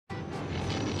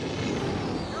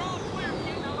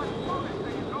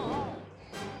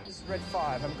Red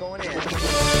 5, I'm going in.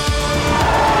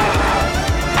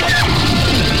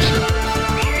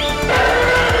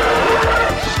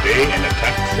 Stay in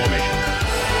attack formation.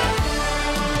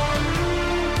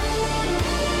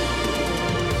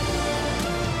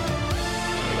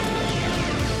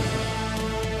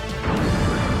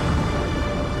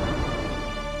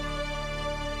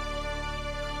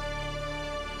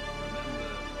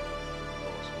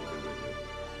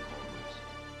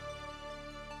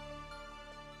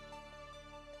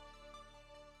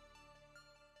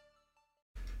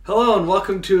 Hello and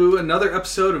welcome to another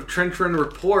episode of Trench Run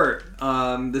Report.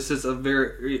 This is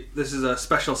a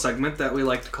special segment that we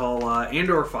like to call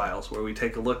Andor Files, where we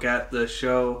take a look at the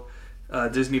show,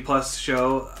 Disney Plus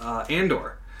show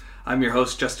Andor. I'm your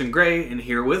host Justin Gray, and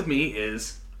here with me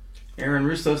is Aaron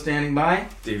Russo standing by.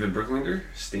 David Brooklander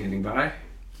standing by.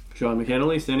 Sean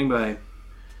McAnally standing by.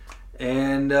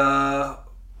 And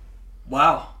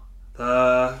wow,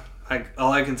 all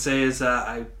I can say is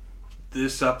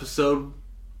this episode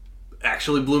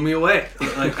actually blew me away.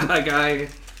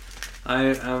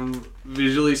 I'm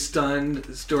visually stunned,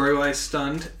 story-wise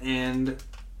stunned, and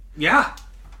yeah.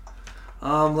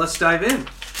 Let's dive in.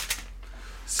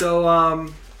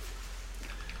 So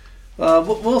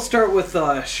we'll start with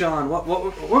Sean. What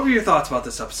were your thoughts about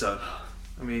this episode?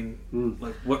 I mean,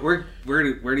 where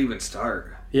to even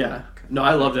start? Yeah, no,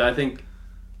 I loved it. I think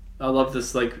I love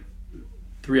this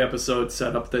 3-episode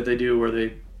setup that they do, where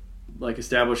they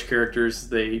establish characters.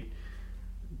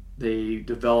 They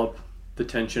develop the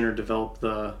tension or develop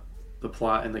the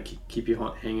plot, and they keep you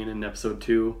hanging in episode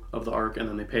 2 of the arc, and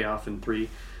then they pay off in 3.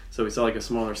 So we saw a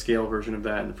smaller scale version of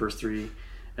that in the first 3,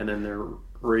 and then they're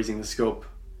raising the scope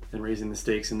and raising the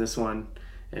stakes in this one.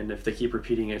 And if they keep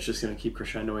repeating it, it's just going to keep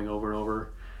crescendoing over and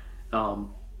over. And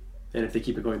if they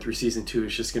keep it going through season 2,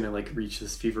 it's just going to reach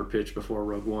this fever pitch before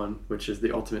Rogue One, which is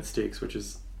the ultimate stakes, which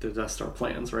is the Death Star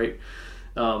plans, right?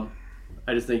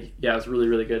 I just think, yeah, it's really,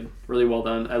 really good, really well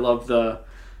done. I love that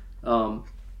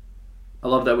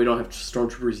we don't have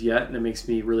stormtroopers yet, and it makes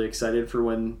me really excited for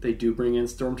when they do bring in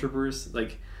stormtroopers.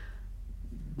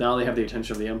 Now they have the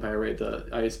attention of the Empire, right? The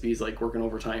ISB's working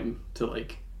overtime to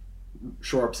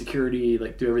shore up security,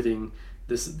 do everything.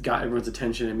 This got everyone's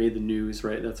attention and made the news,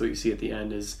 right? That's what you see at the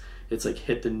end. Is it's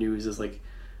hit the news as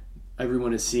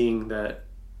everyone is seeing that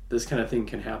this kind of thing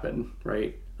can happen,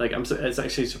 right? It's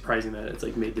actually surprising that it's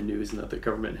made the news and that the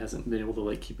government hasn't been able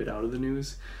to keep it out of the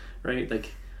news, right?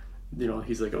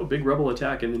 He's oh, big rebel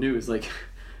attack in the news.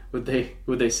 Would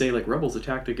they say rebels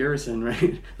attacked a garrison,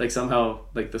 right? Somehow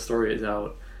the story is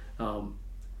out,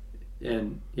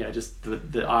 and yeah, just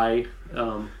the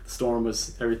storm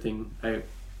was everything I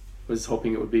was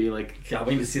hoping it would be. Can't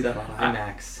wait to see that on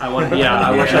IMAX. I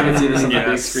wish I could see this on the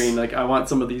big screen. I want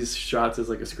some of these shots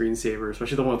as a screensaver,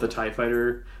 especially the one with the TIE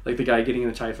fighter, the guy getting in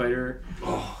a TIE fighter,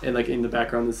 and in the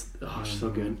background is so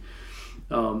good.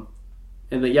 I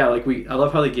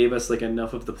love how they gave us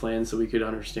enough of the plan so we could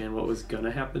understand what was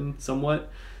gonna happen somewhat,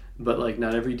 but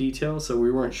not every detail. So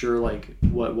we weren't sure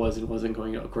what was and wasn't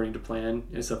going according to plan,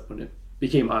 except when it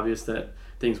became obvious that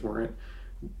things weren't.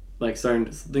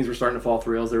 Things were starting to fall off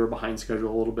the rails. They were behind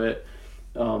schedule a little bit.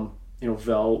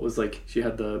 Vel was she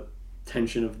had the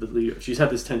tension of the leader. She's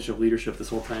had this tension of leadership this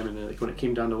whole time, and then when it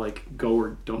came down to go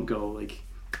or don't go,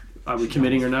 are we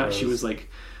committing or not? She was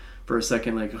for a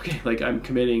second okay, I'm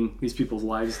committing these people's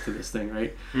lives to this thing,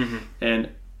 right? Mm-hmm. And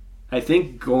I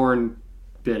think Gorn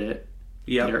bit it.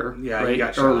 Yeah, right? He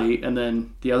got early, shot. And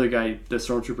then the other guy, the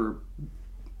stormtrooper,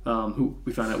 who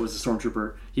we found out was a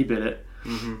stormtrooper, he bit it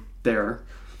there.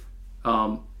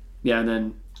 And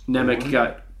then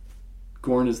Nemec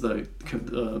Gorn is the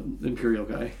Imperial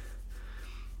guy,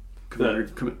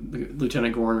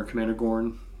 Lieutenant Gorn or Commander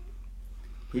Gorn.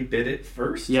 He bit it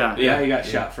first? Yeah, he got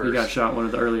shot first. He got shot, one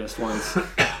of the earliest ones.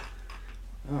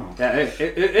 Oh. Yeah,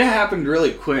 it happened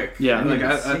really quick. Yeah,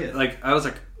 I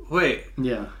was wait.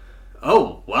 Yeah.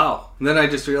 Oh wow! And then I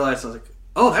just realized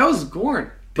oh, that was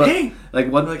Gorn. Dang.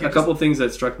 A couple things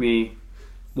that struck me.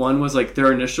 One was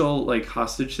their initial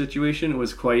hostage situation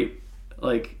was quite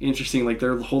interesting.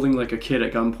 They're holding a kid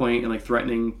at gunpoint and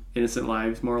threatening innocent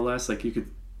lives, more or less. You could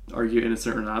argue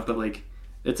innocent or not, but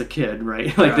it's a kid,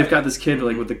 right? Right. They've got this kid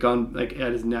with the gun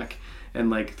at his neck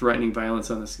and threatening violence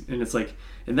on this, and it's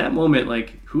in that moment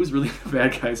who's really the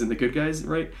bad guys and the good guys,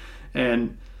 right?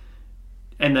 And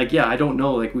I don't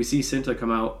know. We see Cinta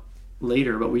come out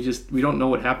later, but we don't know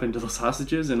what happened to those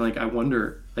hostages, and I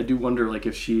do wonder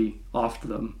if she offed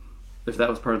them, if that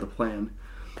was part of the plan,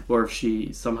 or if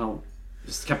she somehow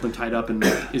just kept them tied up and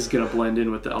is gonna blend in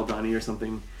with the Aldhani or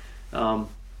something.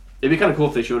 It'd be kind of cool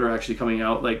if they showed her actually coming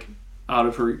out. out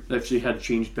of her, that she had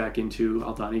changed back into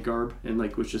Aldani garb and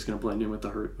like was just going to blend in with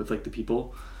the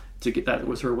people to get, that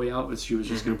was her way out, was she was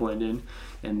just going to blend in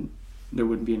and there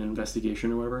wouldn't be an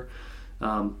investigation or whatever.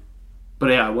 But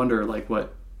yeah, I wonder like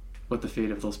what the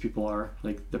fate of those people are.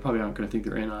 Like they probably aren't going to think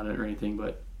they're in on it or anything,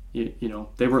 but you know,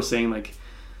 they were saying like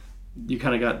you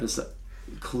kind of got this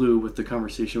clue with the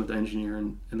conversation with the engineer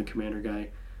and the commander guy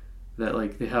that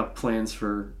like they have plans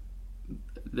for,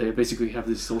 they basically have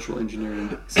these social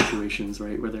engineering situations,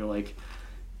 right, where they're like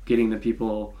getting the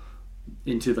people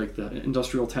into like the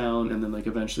industrial town and then like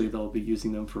eventually they'll be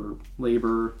using them for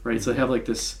labor, right? So they have like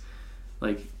this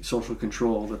like social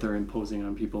control that they're imposing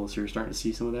on people, so you're starting to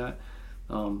see some of that.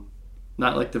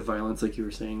 Not like the violence like you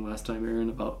were saying last time, Aaron,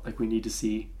 about like we need to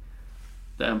see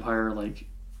the Empire like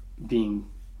being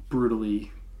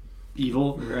brutally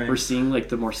evil. Right. We're seeing like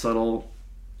the more subtle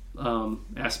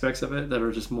aspects of it that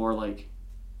are just more like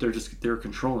they're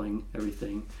controlling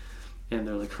everything and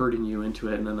they're like herding you into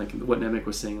it, and then like what Nemec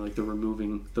was saying, like they're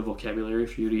removing the vocabulary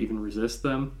for you to even resist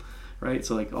them, right?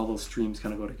 So like all those streams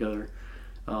kind of go together.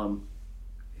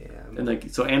 And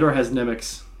like so Andor has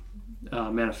Nemec's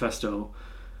manifesto,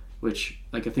 which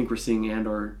like I think we're seeing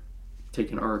Andor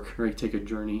take an arc, right, take a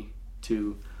journey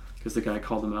to, because the guy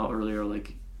called him out earlier,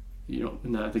 like, you know,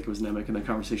 and I think it was Nemec in that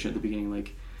conversation at the beginning,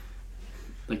 like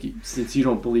since you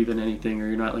don't believe in anything or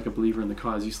you're not like a believer in the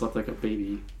cause, you slept like a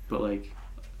baby, but like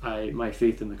my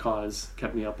faith in the cause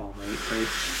kept me up all night, right?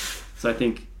 So I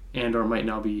think Andor might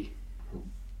now be,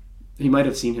 he might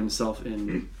have seen himself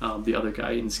in the other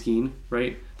guy in Skeen,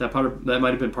 right? That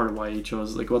might have been part of why he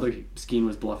chose, like whether Skeen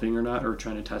was bluffing or not or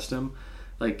trying to test him,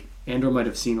 like Andor might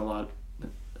have seen a lot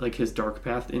like his dark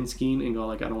path in Skeen and go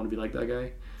like, I don't want to be like that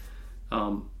guy.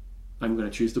 I'm going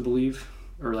to choose to believe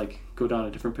or like go down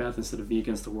a different path instead of be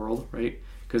against the world, right?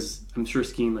 Because I'm sure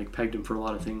Skeen like pegged him for a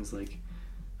lot of things. Like,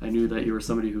 I knew that you were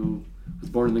somebody who was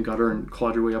born in the gutter and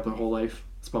clawed your way up a whole life.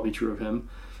 It's probably true of him,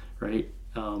 right?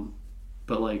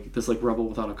 But like this like rebel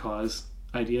without a cause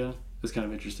idea is kind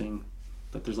of interesting,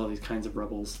 that there's all these kinds of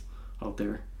rebels out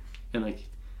there, and like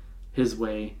his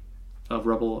way of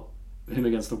rebel, him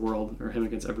against the world or him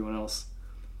against everyone else,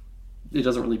 it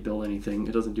doesn't really build anything,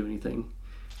 it doesn't do anything,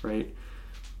 right?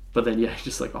 But then yeah, he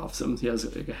just like offs them. He has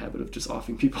like a habit of just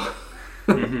offing people.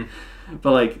 But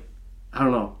like, I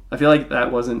don't know, I feel like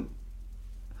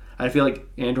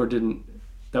Andor didn't,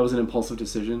 that was an impulsive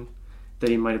decision that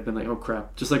he might have been like, oh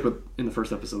crap, just like with in the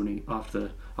first episode when he offed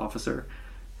the officer,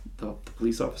 the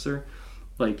police officer,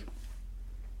 like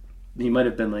he might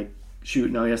have been like,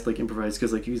 shoot, now he has to like improvise,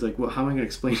 because like he's like, well, how am I gonna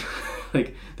explain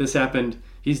like this happened,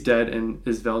 he's dead, and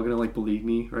is Vel gonna like believe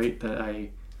me, right, that I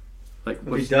like,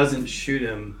 if he doesn't shoot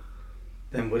him,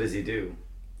 then what does he do?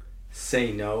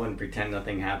 Say no and pretend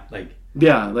nothing happened? Like,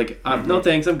 yeah, like no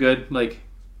thanks, I'm good, like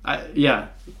yeah,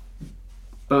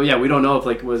 but yeah, we don't know if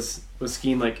like was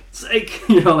Skeen like, sake,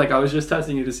 you know, like I was just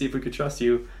testing you to see if we could trust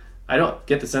you. I don't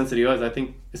get the sense that he was. I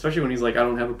think especially when he's like, I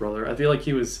don't have a brother, I feel like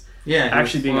he was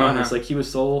actually being honest. Like he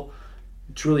was so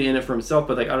truly in it for himself,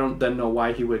 but like I don't then know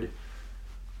why he would,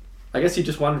 I guess he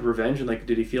just wanted revenge, and like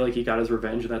did he feel like he got his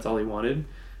revenge and that's all he wanted?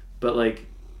 But like,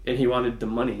 and he wanted the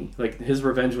money, like his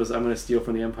revenge was, I'm going to steal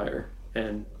from the Empire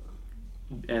and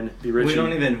be rich. We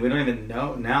don't even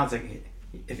know now. It's like,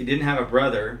 if he didn't have a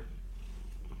brother,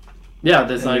 yeah,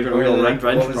 that's not even a real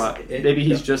revenge plot. Maybe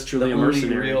he's just truly a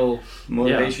mercenary. The only real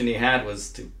motivation he had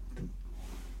was to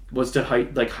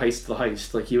heist the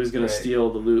heist. Like he was going to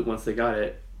steal the loot once they got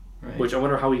it. Right. Which I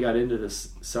wonder how he got into this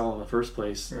cell in the first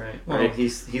place. Right. Well,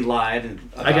 he lied.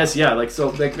 I guess, yeah. Like, so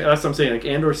like, that's what I'm saying. Like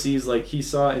Andor sees, like he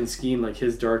saw in Skeen like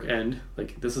his dark end.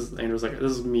 Like Andor's like,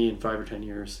 this is me in 5 or 10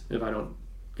 years if I don't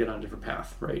get on a different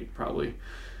path. Right. Probably.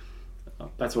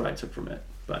 That's what I took from it.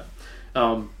 But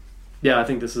yeah, I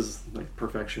think this is like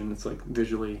perfection. It's like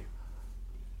visually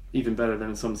even better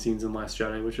than some scenes in Last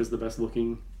Jedi, which is the best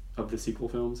looking of the sequel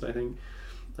films, I think.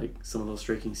 Like some of those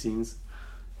striking scenes.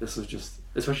 This is just,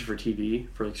 especially for TV,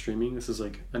 for like streaming, this is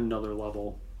like another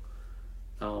level.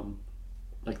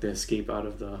 Like the escape out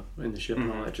of in the ship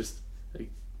and all that, just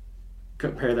like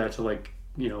compare that to like,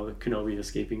 you know, Kenobi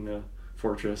escaping the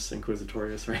fortress,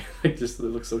 Inquisitorius, right? Like just, it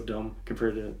looks so dumb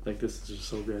compared to like, this is just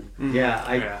so good.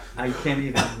 Yeah, I can't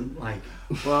even like.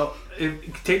 Well,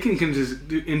 taking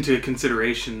into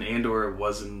consideration, Andor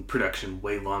was in production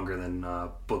way longer than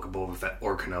Book of Boba Fett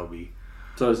or Kenobi.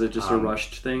 So is it just a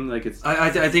rushed thing? Like it's.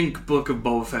 I think Book of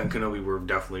Boba Fett and Kenobi were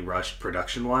definitely rushed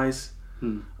production wise,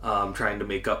 trying to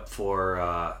make up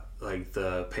for like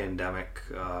the pandemic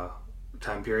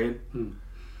time period.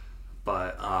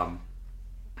 But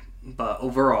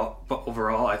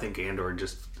overall, I think Andor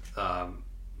just and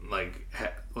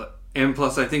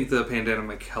plus I think the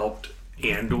pandemic helped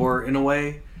Andor in a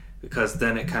way, because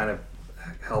then it kind of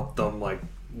helped them like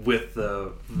with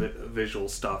the visual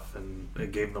stuff, and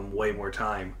it gave them way more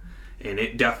time, and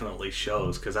it definitely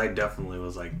shows. Because I definitely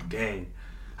was like, dang,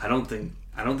 I don't think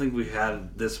we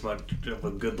had this much of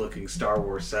a good looking Star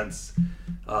Wars since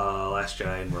Last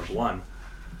Jedi and Rogue One.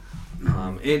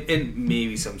 And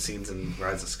maybe some scenes in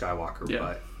Rise of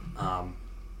Skywalker,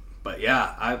 but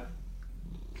yeah,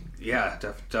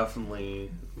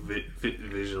 definitely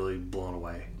visually blown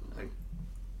away.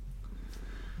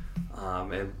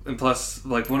 And plus,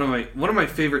 like one of my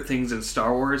favorite things in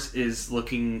Star Wars is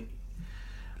looking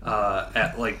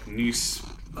at like new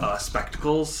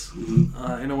spectacles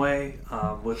in a way.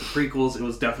 With the prequels, it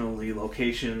was definitely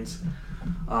locations.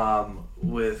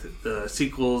 With the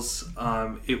sequels,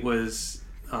 it was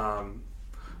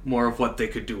more of what they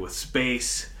could do with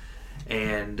space,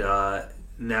 and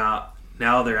now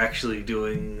they're actually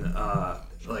doing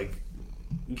like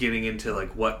getting into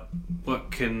like what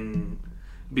can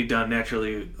be done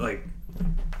naturally, like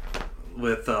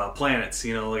with planets,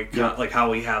 you know, like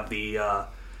how we have the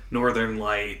Northern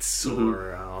Lights,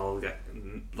 or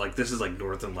like this is like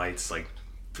Northern Lights like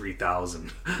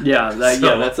 3000.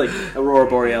 That's like Aurora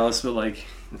Borealis, but like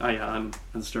on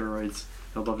steroids.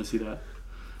 I'd love to see that.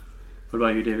 What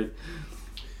about you, David?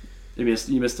 You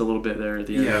missed a little bit there at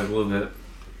the end. Yeah, a little bit.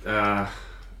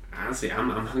 Honestly, I'm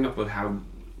hung up with how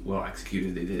well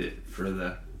executed they did it for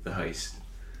the heist.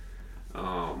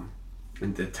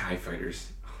 And the TIE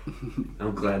fighters.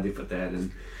 I'm glad they put that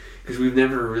in, because we've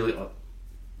never really.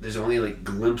 There's only like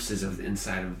glimpses of the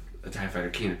inside of a TIE fighter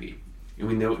canopy, and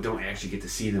we don't actually get to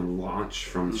see them launch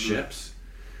from the ships.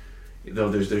 Though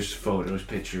there's photos,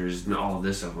 pictures, and all of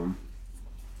this of them,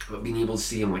 but being able to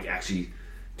see them like actually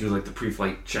do like the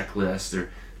pre-flight checklist,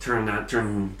 or turn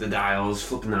the dials,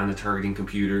 flipping on the targeting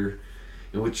computer,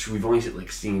 in which we've only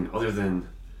like seen, other than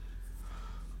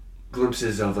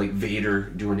glimpses of like Vader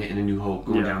doing it in A New Hope,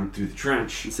 going down through the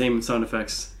trench. The same sound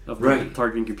effects of the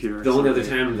targeting computer. The only other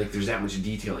time like there's that much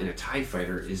detail in a TIE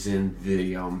fighter is in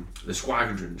the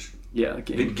squadrons. Yeah, the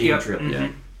game trip.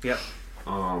 Mm-hmm. Yep.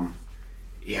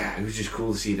 Yeah, it was just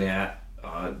cool to see that.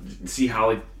 See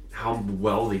how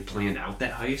well they planned out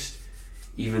that heist,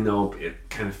 even though it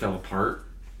kind of fell apart.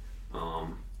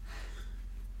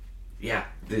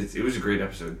 It was a great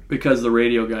episode. Because the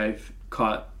radio guy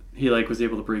was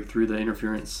able to break through the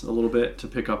interference a little bit to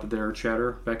pick up their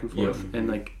chatter back and forth, and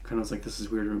like kind of was like, this is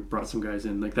weird, and brought some guys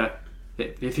in like that.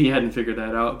 If he hadn't figured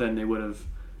that out, then they would have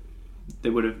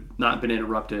not been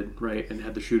interrupted, right, and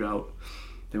had the shootout.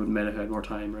 They would have had more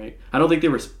time, right? I don't think they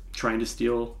were trying to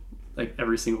steal like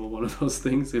every single one of those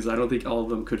things, because I don't think all of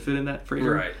them could fit in that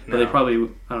freighter. Right. But they probably,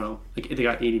 I don't know, like they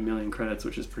got 80 million credits,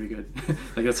 which is pretty good.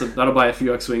 Like that'll buy a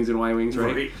few X-Wings and Y-Wings,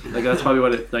 right? Like that's probably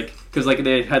what it, like, because like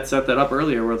they had set that up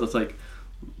earlier where it's like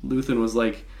Luthen was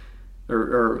like,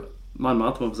 or Mon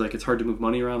Mothma was like, it's hard to move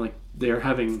money around. Like they're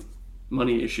having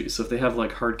money issues. So if they have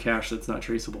like hard cash that's not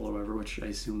traceable or whatever, which I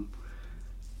assume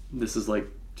this is like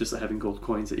just having gold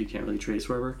coins that you can't really trace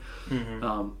wherever,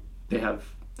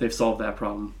 they've solved that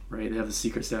problem, right? They have the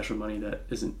secret stash of money that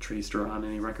isn't traced or on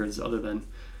any records, other than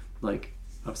like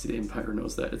obviously the Empire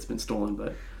knows that it's been stolen.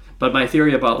 But my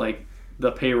theory about like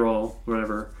the payroll,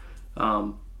 whatever,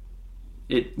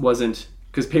 it wasn't,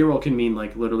 because payroll can mean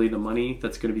like literally the money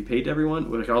that's going to be paid to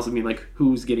everyone, but it can also mean like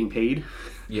who's getting paid.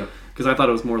 Yep. Because I thought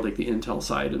it was more like the intel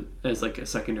side as like a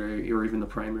secondary or even the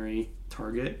primary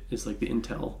target is like the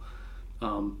intel,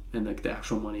 and like the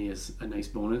actual money is a nice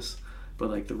bonus,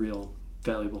 but like the real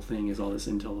valuable thing is all this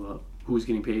intel about who's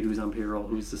getting paid, who's on payroll,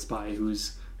 who's the spy,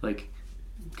 who's like,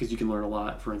 because you can learn a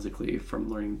lot forensically from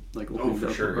learning like opening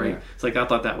the sure, right. Yeah. It's like I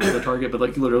thought that was the target, but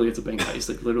like literally it's a bank heist.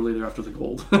 Like literally they're after the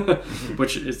gold,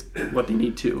 which is what they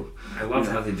need to. I love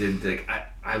how they did. Like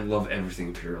I love everything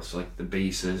Imperial. So like the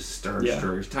bases, Star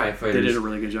Destroyers, TIE fighters. They did a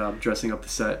really good job dressing up the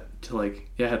set to like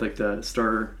it had like the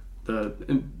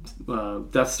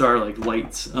Death Star like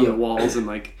lights on the walls, and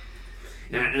like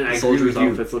and I soldiers' agree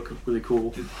with outfits look really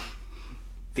cool.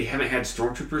 They haven't had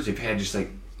stormtroopers. They've had just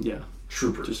like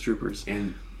troopers, just troopers,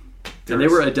 and they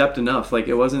were adept enough. Like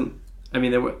it wasn't. I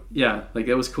mean, they were. Yeah, like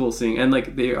it was cool seeing, and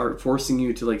like they are forcing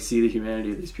you to like see the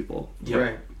humanity of these people. Yep.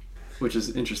 Right. Which is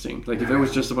interesting. Like if it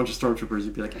was just a bunch of stormtroopers,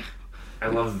 you'd be like, I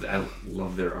love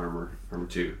their armor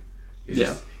too.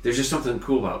 There's just something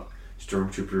cool about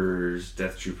stormtroopers,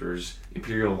 death troopers,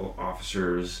 Imperial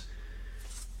officers.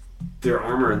 Their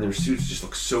armor and their suits just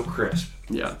look so crisp.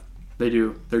 Yeah, they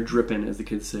do. They're dripping, as the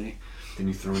kids say. Then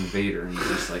you throw in Vader, and you're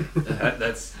just like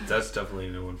that's definitely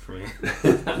a new one for me.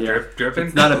 Dripping.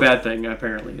 It's not a bad thing.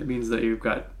 Apparently, it means that you've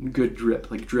got good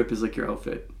drip. Like drip is like your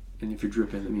outfit, and if you're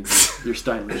dripping, it means you're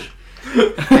stylish.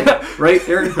 Right,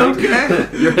 Aaron?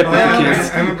 Okay. You're hip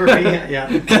I remember being,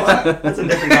 well, that's a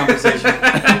different conversation.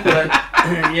 But,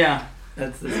 yeah,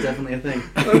 that's definitely a thing.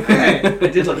 Okay. I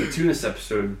did like a Tunis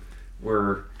episode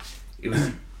where it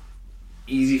was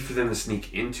easy for them to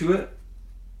sneak into it,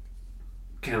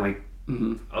 kind of like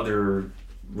other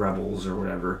Rebels or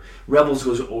whatever. Rebels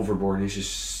goes overboard and it's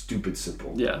just stupid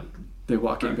simple. Yeah, they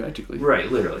walk in practically.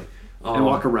 Right, literally. And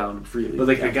walk around freely. But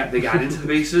like they got into the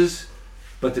bases,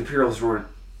 but the Imperials weren't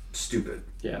stupid.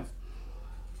 Yeah.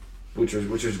 Which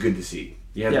was good to see.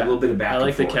 You had a little bit of back I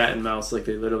like and the forth. cat and mouse. Like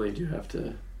they literally do have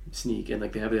to sneak, and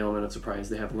like they have the element of surprise.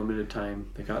 They have limited time.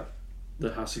 They got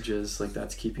the hostages. Like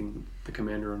that's keeping the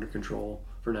commander under control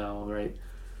for now, right?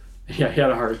 Yeah, he had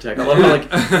a heart attack. I love how like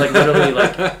literally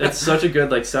like it's such a good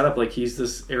like setup. Like he's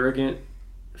this arrogant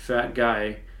fat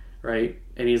guy, right?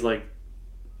 And he's like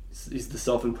he's the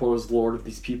self-imposed lord of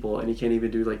these people, and he can't even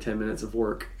do like 10 minutes of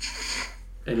work,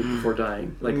 and before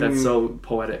dying. Like that's so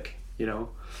poetic, you know.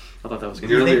 I thought that was good.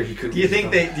 And earlier Do he couldn't. you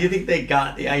think they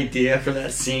got the idea for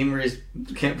that scene where he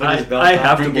can't put his belt I on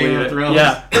have from to Game believe of it. Thrones?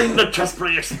 Yeah, bring the chest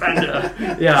plate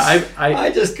expander. Yeah,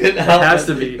 I just couldn't it help has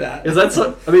but to think be. that. Is that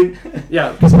so? I mean,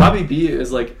 yeah, because Bobby B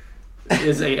is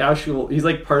a actual. He's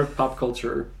like part of pop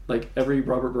culture. Like every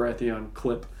Robert Baratheon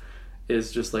clip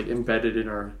is just like embedded in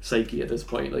our psyche at this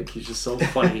point. Like he's just so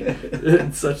funny.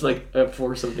 It's such like a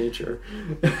force of nature.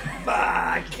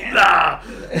 I can't.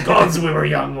 Gods, we were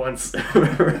young once.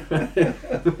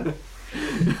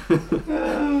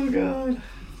 Oh God.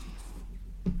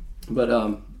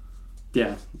 But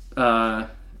yeah.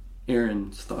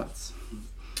 Aaron's thoughts.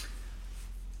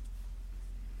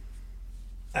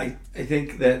 I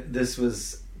think that this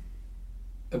was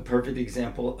a perfect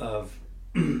example of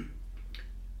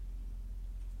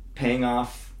paying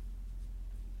off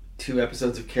 2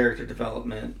 episodes of character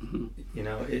development. You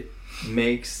know, it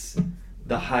makes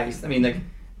the heist. I mean, like,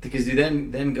 because you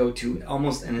then go to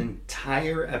almost an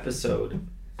entire episode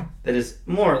that is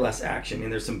more or less action. I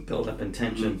mean, there's some build up and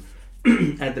tension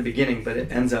at the beginning, but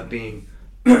it ends up being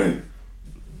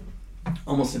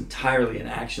almost entirely an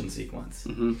action sequence.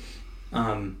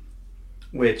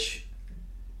 Which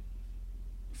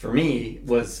for me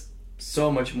was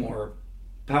so much more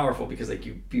powerful because like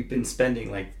you've been spending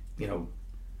like, you know,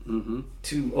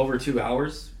 over 2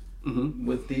 hours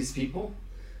with these people.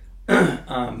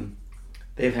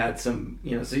 They've had some,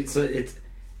 you know, so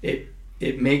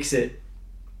it makes it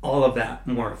all of that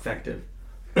more effective.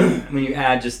 When you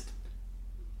add just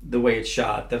the way it's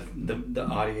shot, the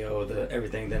audio, the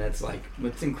everything, then it's like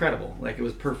it's incredible. Like it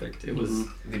was perfect. It was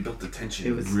They built the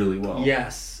tension really well.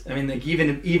 Yes, I mean, like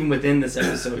even within this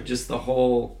episode, just the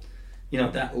whole, you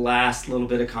know, that last little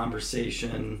bit of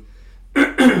conversation.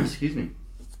 Excuse me.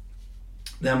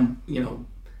 Them, you know,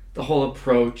 the whole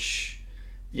approach,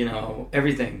 you know,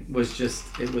 everything was just,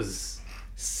 it was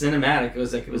cinematic. It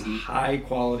was like, it was high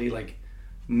quality, like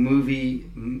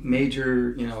movie,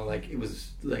 major, you know, like it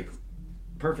was like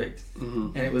perfect.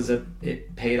 And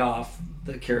it paid off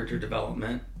the character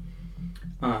development.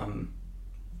 Like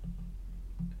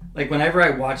whenever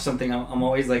I watch something, I'm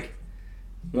always like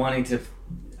wanting to,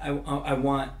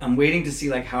 I'm waiting to see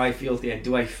like how I feel at the end.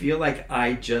 Do I feel like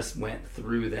I just went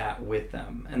through that with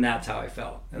them? And that's how I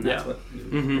felt. And that's what,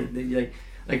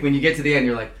 like when you get to the end,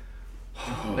 you're like,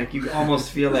 like you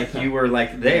almost feel like you were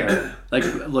like there. Like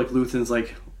Luthen's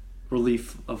like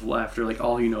relief of laughter. Like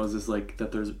all he knows is like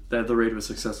that the raid was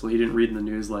successful. He didn't read in the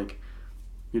news like,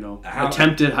 you know,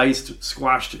 attempted heist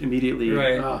squashed immediately.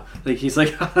 Right. Like he's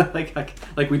like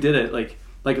like we did it. Like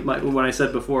when I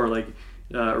said before, like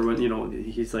or when, you know,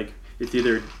 he's like it's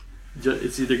either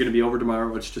going to be over tomorrow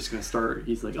or it's just going to start.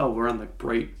 He's like, oh, we're on the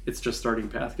bright, it's just starting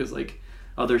path, because like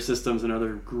other systems and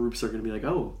other groups are going to be like,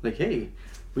 oh, like, hey,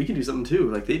 we can do something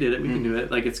too. Like they did it, we can do it.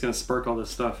 Like it's going to spark all this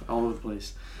stuff all over the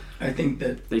place. I think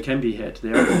that they can be hit.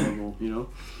 They are vulnerable, you know.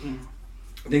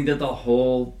 I think that the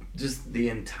whole, just the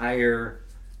entire.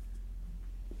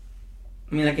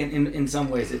 I mean, like in some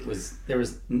ways, there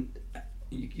was.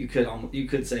 You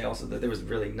could say also that there was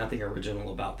really nothing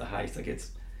original about the heist. Like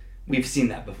we've seen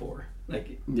that before.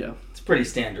 Like it's pretty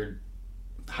standard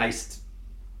heist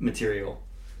material,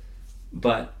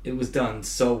 but it was done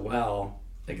so well.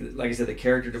 Like I said, the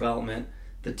character development,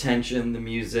 the tension, the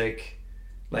music.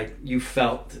 Like you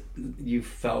felt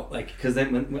like, because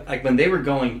then when they were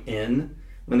going in,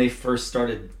 when they first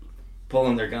started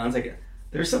pulling their guns, like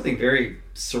there's something very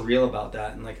surreal about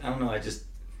that. And like I don't know,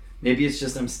 maybe it's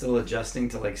just I'm still adjusting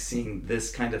to like seeing this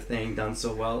kind of thing done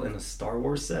so well in a Star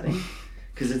Wars setting,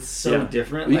 because it's so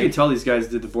different. Well, you can tell these guys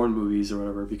did the Bourne movies or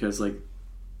whatever, because like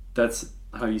that's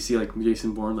how you see like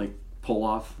Jason Bourne like pull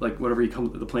off like whatever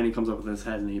the plane comes up with his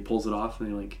head and he pulls it off and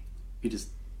he like he just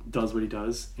does what he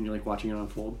does, and you're like watching it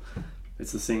unfold.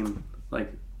 It's the same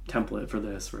like template for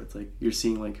this, where it's like you're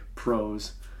seeing like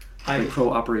pros, like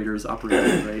pro operators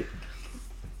operating, right?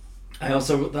 I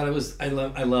also thought it was. I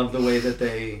love the way that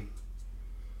they.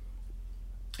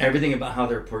 Everything about how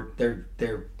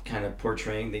they're kind of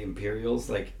portraying the Imperials,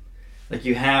 like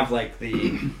you have like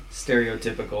the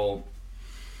stereotypical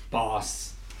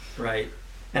boss, right?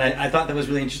 And I thought that was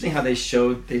really interesting how they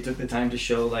took the time to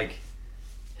show like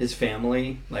his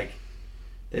family, like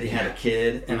that he had a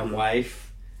kid and a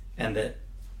wife, and that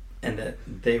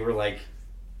they were like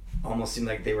almost seemed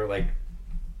like they were like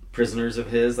prisoners of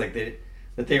his, like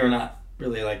that they were not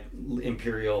really like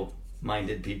Imperial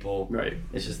minded people, right?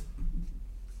 It's just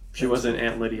she wasn't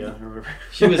Aunt Lydia or whatever.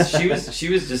 she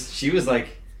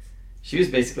was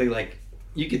basically like,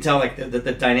 you could tell like that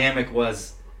the dynamic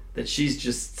was that she's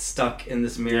just stuck in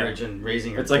this marriage and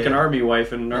raising her It's kid. Like an army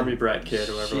wife and an army brat kid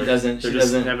or whatever. They're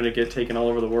just having to get taken all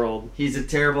over the world. He's a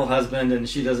terrible husband and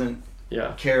she doesn't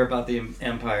care about the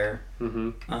Empire.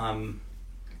 Mm-hmm.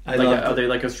 Are they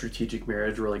like a strategic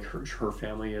marriage where like her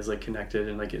family is like connected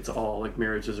and like it's all like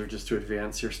marriages are just to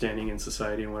advance your standing in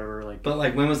society and whatever, like. But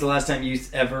like, when was the last time you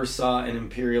ever saw an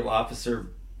Imperial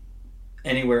officer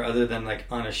anywhere other than like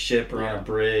on a ship or on a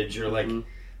bridge or like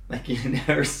like you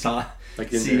never saw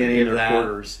like see any of that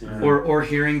quarters, or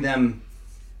hearing them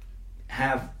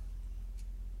have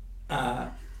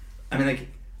I mean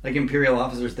like Imperial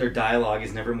officers, their dialogue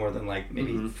is never more than like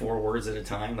maybe 4 words at a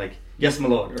time, like yes my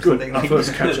lord or something like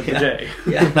first catch of the day.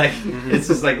 Like it's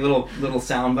just like little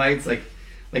sound bites, like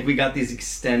we got these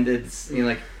extended, you know,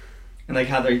 like, and like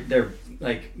how they're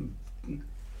like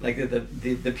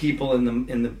the people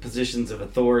in the positions of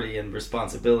authority and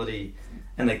responsibility,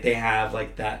 and like they have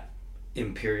like that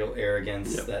Imperial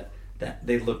arrogance that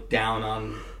they look down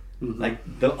on, like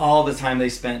all the time they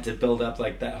spent to build up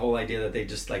like that whole idea that they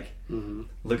just like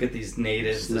look at these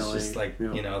natives as just like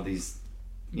you know, these,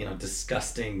 you know,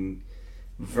 disgusting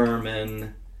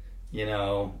vermin, you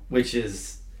know, which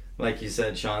is like you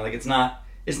said, Sean, like it's not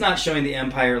showing the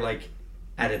Empire like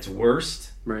at its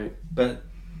worst, right? But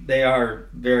they are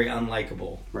very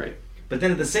unlikable, right? But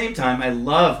then at the same time, I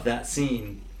love that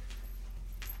scene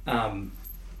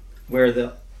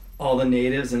where all the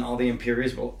natives and all the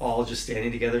Imperials were all just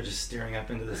standing together, just staring up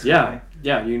into the sky.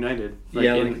 Yeah, united. Like,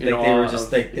 they were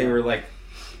just like they were like,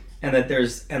 and that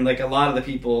there's and like a lot of the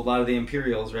people, a lot of the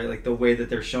Imperials, right? Like the way that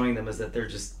they're showing them is that they're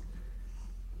just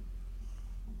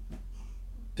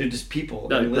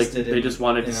people enlisted. They just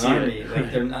wanted to see army. it.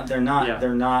 Like they're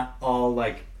not all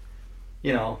like,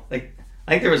 you know, like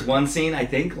I think there was one scene I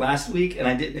think last week,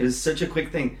 and it was such a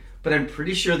quick thing, but I'm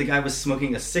pretty sure the guy was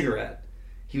smoking a cigarette.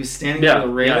 He was standing on the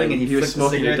railing and he flicked the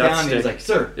cigarette down. And he was like,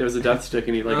 "Sir." It was a death stick,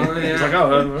 and he like he was like,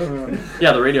 "Oh,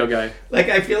 yeah." The radio guy. Like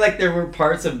I feel like there were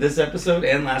parts of this episode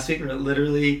and last week where it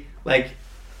literally like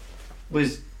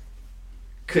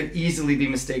could easily be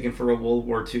mistaken for a World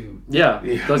War II. Yeah,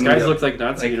 those guys looked like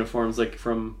Nazi uniforms, like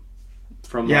from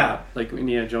like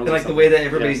Indiana Jones. And like the way that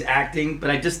everybody's acting, but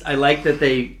I like that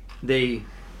they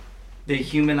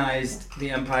humanized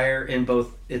the Empire in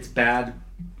both its bad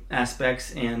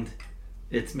aspects and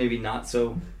it's maybe not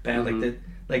so bad, like that,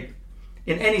 like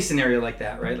in any scenario like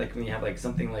that, right? Like when you have like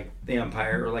something like the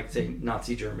Empire or like say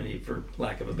Nazi Germany, for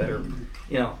lack of a better,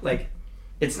 you know, like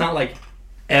it's not like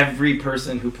every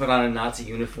person who put on a Nazi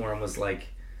uniform was like,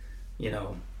 you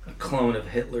know, a clone of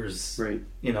Hitler's, right?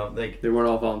 You know, like they weren't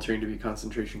all volunteering to be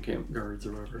concentration camp guards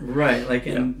or whatever, right? Like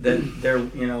and they're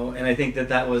you know, and I think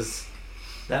that was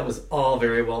all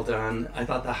very well done. I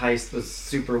thought the heist was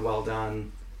super well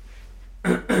done.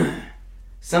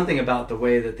 Something about the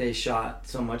way that they shot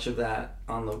so much of that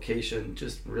on location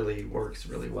just really works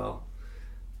really well.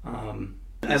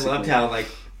 I loved how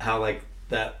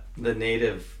that the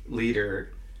native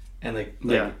leader and like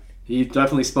he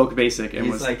definitely spoke basic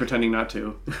and was like pretending not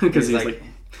to because he's like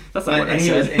that's not what I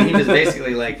said. He was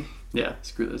basically like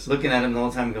screw this, looking at him the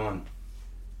whole time going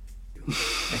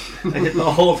like,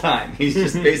 the whole time he's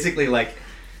just basically like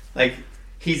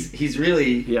he's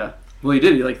really well, he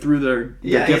did. He like threw their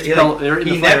gift belt there in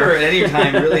the fire. He never at any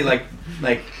time really like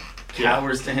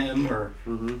cowers to him or.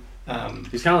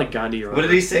 He's kind of like Gandhi. Or what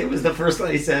did he say? Was the first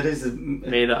line he said is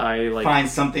 "May the eye like find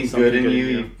something good in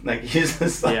you." Like he's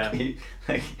just like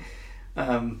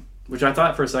which I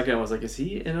thought for a second I was like, is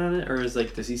he in on it or is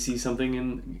like does he see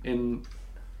something in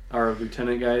our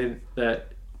lieutenant guy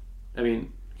that I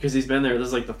mean because he's been there. This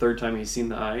is like the 3rd time he's seen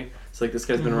the eye. It's like this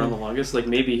guy's been around the longest. Like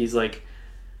maybe he's like.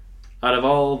 Out of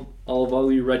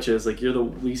all you wretches, like you're the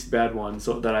least bad one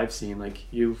that I've seen. Like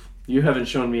you haven't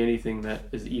shown me anything that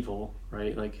is evil,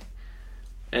 right? Like,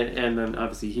 and then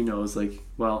obviously he knows, like,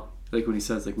 well, like when he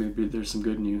says like maybe there's some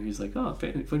good in you, he's like, oh,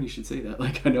 funny you should say that.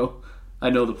 Like I know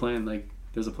the plan. Like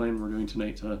there's a plan we're doing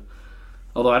tonight to.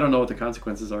 Although I don't know what the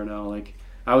consequences are now. Like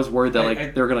I was worried that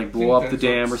like they're gonna like blow up the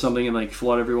dam or something and like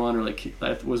flood everyone, or like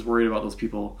I was worried about those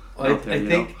people. I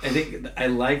think I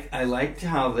liked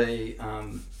how they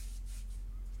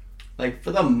like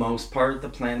for the most part the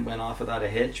plan went off without a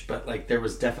hitch, but like there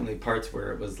was definitely parts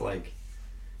where it was like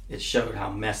it showed how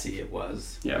messy it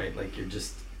was. Yeah. Right. Like you're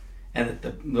just and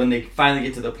when they finally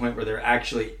get to the point where they're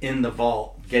actually in the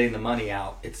vault getting the money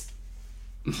out, it's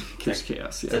just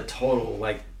chaos. Yeah. It's a total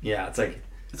like it's like.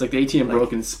 It's like the ATM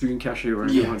broke and spewing cash everywhere.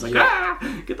 And everyone's like,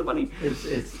 get the money. It's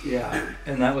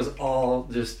and that was all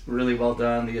just really well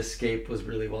done. The escape was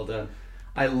really well done.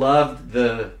 I loved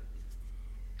the.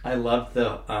 At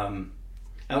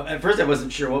first, I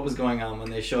wasn't sure what was going on when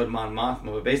they showed Mon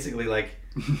Mothma, but basically, like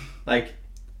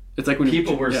it's like when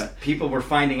people were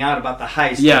finding out about the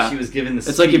heist. Yeah, she was given the.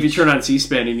 It's like if you turn on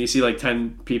C-SPAN and you see like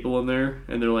 10 people in there,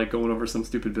 and they're like going over some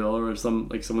stupid bill, or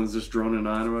someone's just droning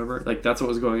on or whatever. Like that's what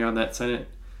was going on. That Senate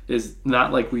is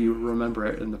not like we remember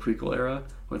it in the prequel era,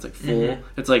 when it's like full. Mm-hmm.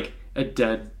 It's like a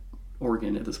dead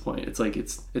organ at this point. It's like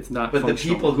it's not. But the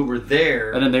people who were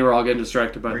there, and then they were all getting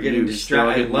distracted by the news.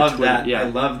 I love that. Yeah. I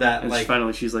love that. And like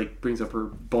finally, she's like brings up her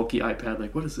bulky iPad.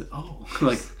 Like, what is it? Oh,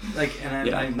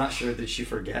 I'm not sure that she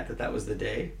forget that was the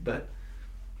day, but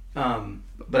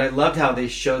I loved how they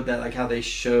showed that. Like how they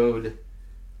showed.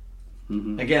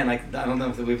 Mm-hmm. Again, like I don't know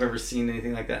if we've ever seen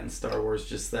anything like that in Star Wars.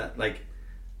 Just that, like.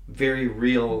 Very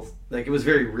real, like it was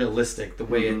very realistic the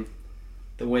way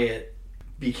it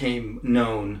became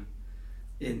known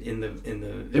in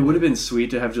the. It would have been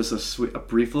sweet to have just a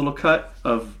brief little cut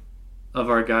of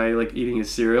our guy like eating his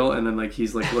cereal, and then like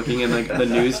he's like looking and like the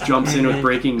news jumps in with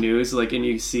breaking news, like and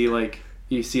you see like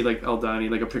Aldhani,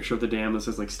 like a picture of the dam that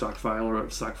says like stock file or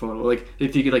stock photo. Like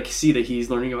if you could like see that he's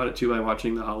learning about it too by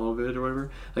watching the holo vid or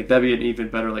whatever, like that'd be an even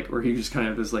better like where he just kind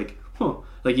of is like, huh.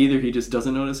 Like either he just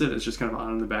doesn't notice it, it's just kind of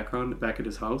on in the background back at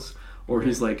his house, or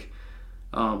he's like,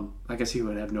 I guess he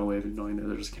would have no way of knowing that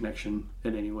there's a connection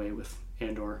in any way with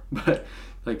Andor. But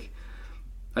like,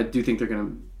 I do think I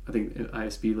think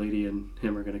ISB lady and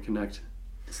him are gonna connect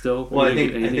still. Well, I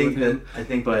think that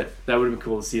would have been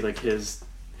cool to see like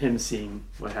him seeing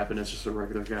what happened as just a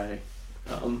regular guy.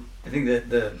 I think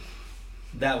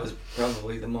that was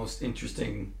probably the most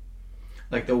interesting.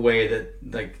 Like the way that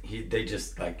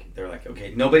like they're like,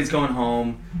 okay, nobody's going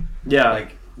home. Yeah,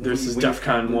 like there's this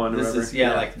DEFCON 1 or whatever. This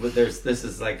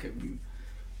is like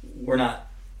we're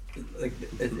not like.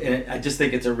 I just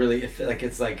think it's a really like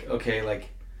it's like okay like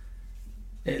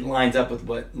it lines up with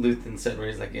what Luthen said where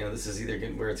he's like this is either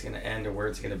where it's going to end or where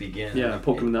it's going to begin. Yeah, like,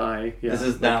 poke him in the eye. Yeah, this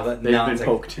is now they've been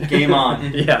poked. Like, game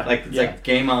on. Yeah, like it's like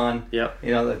game on. Yeah,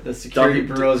 the security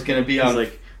bureau is going to be on.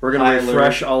 Like we're going to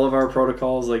refresh all of our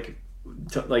protocols like.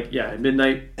 At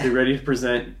midnight they're ready to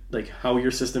present like how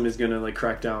your system is gonna like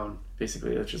crack down.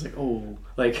 Basically, it's just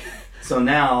like so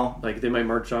now like they might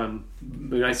march on.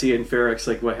 When I see it in Ferrex,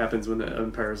 like what happens when the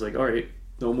Empire's like, all right,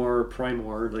 no more Prime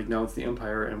War. Like now it's the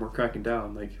Empire and we're cracking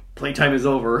down. Like playtime is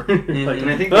over. Like, and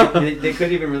I think they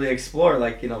could even really explore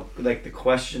like like the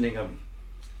questioning of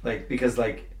like because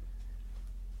like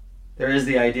there is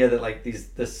the idea that like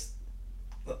this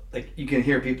like you can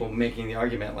hear people making the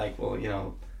argument like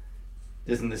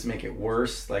doesn't this make it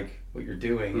worse? Like what you're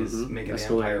doing is making the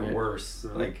Empire worse.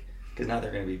 Mm-hmm. Like because now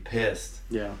they're going to be pissed.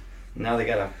 Yeah. Now they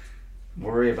got to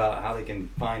worry about how they can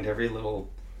find every little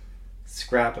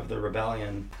scrap of the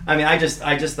rebellion. I mean, I just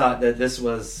thought that this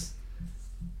was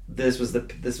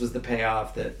the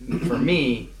payoff that for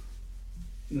me.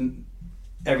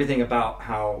 Everything about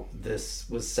how this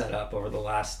was set up over the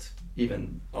last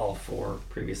even all 4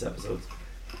 previous episodes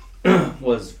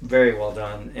was very well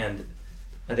done, and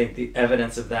I think the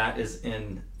evidence of that is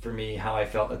in, for me, how I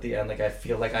felt at the end. Like I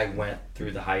feel like I went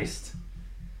through the heist,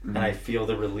 and I feel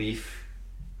the relief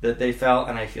that they felt,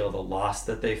 and I feel the loss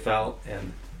that they felt,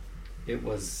 and it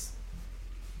was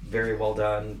very well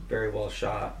done, very well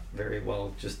shot, very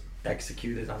well just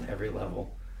executed on every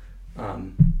level.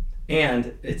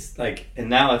 And it's like, and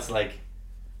now it's like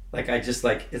I just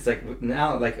like, it's like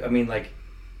now, like, I mean, like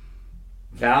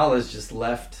Val is just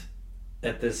left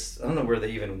at this, I don't know where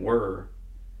they even were.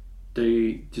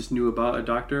 They just knew about a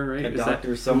doctor, right? A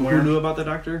doctor somewhere. Who knew about the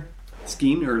doctor?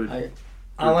 Skeen or?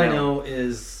 All I know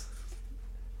is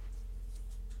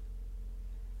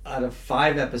out of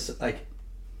 5 episodes, like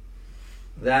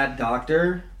that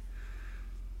doctor,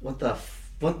 what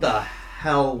the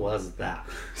hell was that?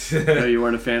 No, you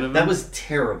weren't a fan of him? That was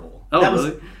terrible. Oh, that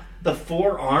really? Was the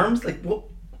 4 arms, like what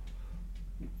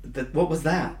was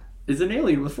that? It's an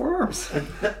alien with 4 arms.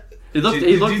 He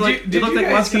looked like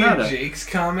Maz Kanata. Jake's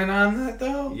comment on that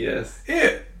though? Yes.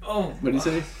 What did he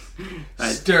say?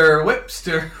 Stir, whip,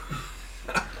 stir.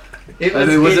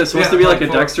 Was it supposed to be like a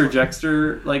Dexter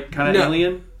Jettster like kind of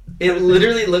alien? It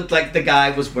literally looked like the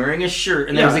guy was wearing a shirt,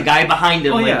 and there was a guy behind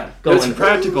him. Going, it was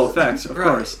practical effects, of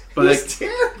course. But it's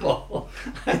terrible.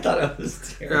 I thought it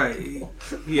was terrible. Right?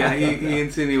 Yeah, he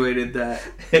insinuated that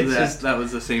that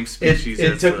was the same species.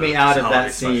 It took me out of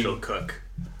that scene. Special cook.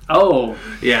 Oh,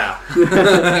 yeah.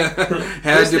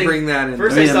 Had to bring that in.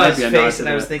 First, I saw his face, and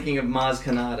I was thinking of Maz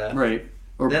Kanata. Right.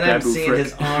 Or then I'm seeing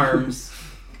his arms,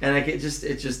 and like it just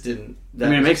didn't.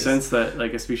 It makes sense that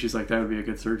like a species like that would be a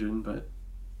good surgeon, but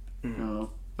I don't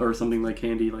know, or something like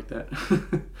Handy like that.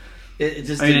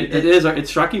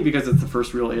 It's shocking because it's the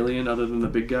first real alien other than the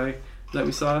big guy that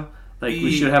we saw. Like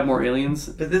we should have more aliens.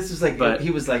 But this was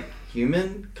he was like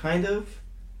human, kind of.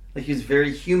 Like he was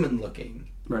very human looking.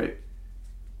 Right.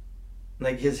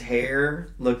 Like his hair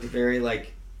looked very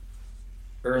like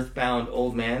earthbound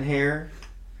old man hair.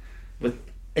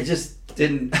 It just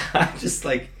didn't. That's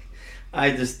the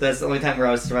only time where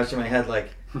I was scratching my head like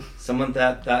someone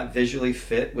that visually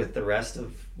fit with the rest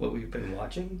of what we've been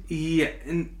watching. Yeah,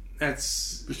 and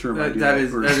that's that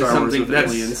is something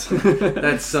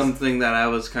that's something that I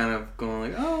was kind of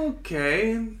going like, oh,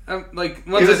 okay. Like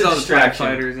once I saw the TIE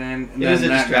fighters and it was a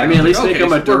distraction. I mean, at least make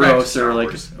them a Duros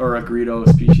or a Greedo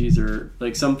species or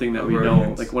like something that we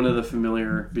know, like one of the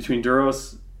familiar between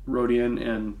Duros, Rodian,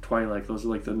 and Twi'lek. Those are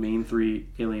like the main three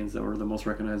aliens that were the most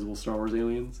recognizable Star Wars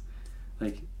aliens.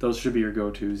 Like those should be your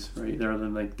go-tos, right? Rather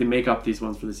than like they make up these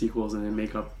ones for the sequels and they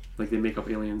make up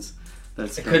aliens. I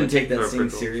couldn't take that scene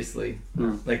seriously.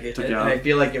 Like I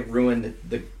feel like it ruined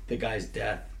the guy's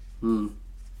death for me.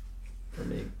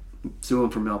 Sue him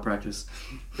for malpractice.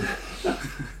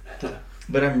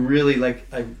 But I'm really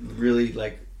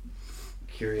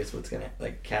curious what's gonna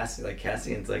like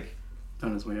Cassian's like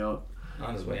on his way out.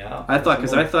 I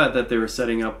thought that they were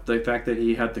setting up the fact that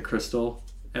he had the crystal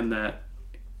and that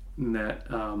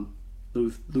Luthen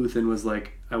was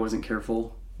like, I wasn't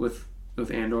careful with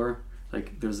Andor.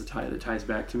 Like there's a tie that ties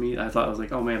back to me. I thought I was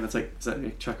like, oh man, is that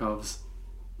like Chekhov's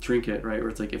trinket, right? Where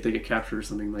it's like if they get captured or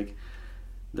something, like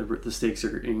the stakes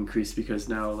are increased because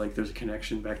now like there's a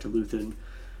connection back to Luthen,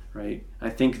 right? I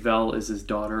think Vel is his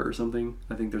daughter or something.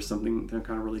 I think there's some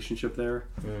kind of relationship there,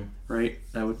 right?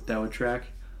 That would track.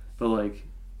 But like,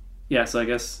 yeah. So I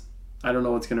guess I don't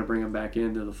know what's gonna bring him back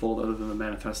into the fold other than the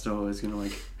manifesto is gonna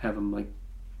like have him like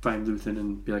find Luthen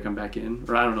and be like, I'm back in,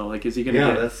 or I don't know. Like, is he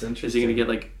gonna that's interesting. Is he gonna get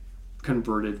like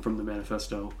converted from the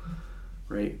manifesto,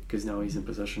 right? Because now he's in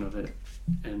possession of it,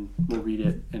 and we'll read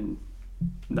it, and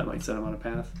that might set him on a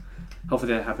path.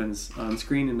 Hopefully that happens on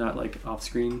screen and not like off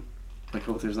screen. Like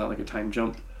hopefully there's not like a time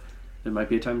jump. There might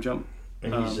be a time jump.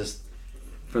 And he's just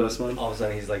for this one. All of a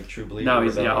sudden he's like true believer. Now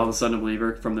he's all of a sudden a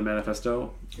believer from the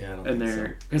manifesto. Yeah, I don't and think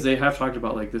they're because they have talked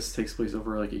about like this takes place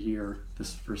over like a year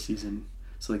this first season.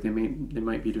 So like they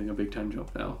might be doing a big time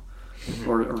jump now,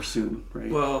 or soon,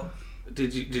 right? Well,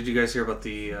 did you guys hear about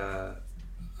the?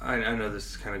 I know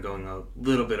this is kind of going a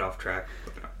little bit off track,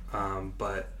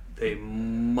 but they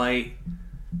might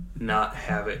not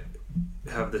have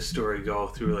the story go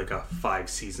through like a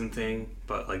 5-season thing,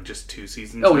 but like just 2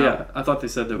 seasons. Oh now. Yeah, I thought they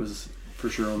said that was for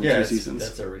sure only 2 seasons.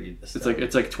 That's already.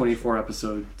 It's like 24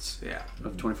 episodes. Yeah.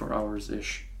 Of 24 hours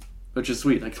ish, which is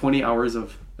sweet. Like 20 hours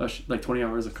of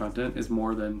content is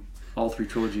more than all 3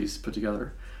 trilogies put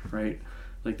together, right?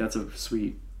 Like that's a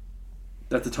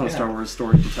ton of Star Wars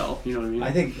story to tell. You know what I mean?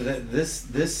 I think that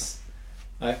this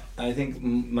I think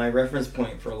my reference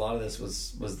point for a lot of this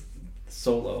was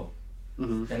Solo,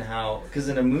 and how because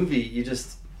in a movie you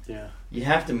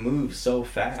have to move so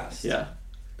fast. Yeah,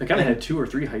 they kind of had 2 or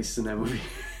 3 heists in that movie.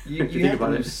 You have to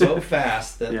move so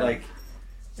fast that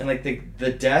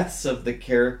the deaths of the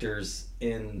characters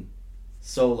in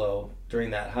Solo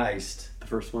during that heist. The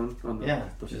first one on the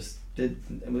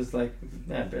it was like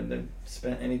they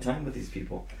spent any time with these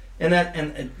people,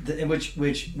 and which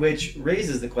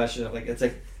raises the question of like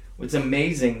it's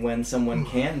amazing when someone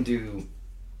can do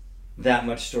that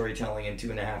much storytelling in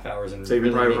 2.5 hours and Saving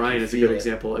really Private Ryan is a good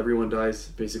example. Everyone dies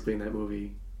basically in that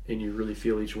movie, and you really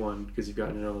feel each one because you've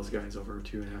gotten to know those guys over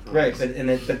 2.5 hours. Right, but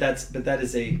that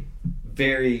is a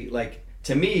very like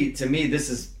to me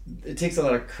it takes a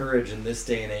lot of courage in this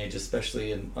day and age,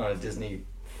 especially on a Disney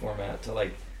format, to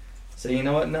like say, you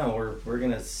know what? No, we're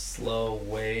gonna slow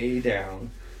way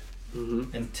down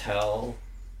and tell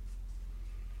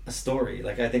a story.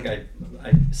 Like I think I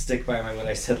stick by what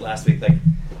I said last week.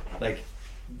 Like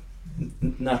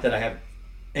not that I have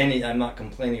I'm not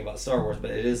complaining about Star Wars, but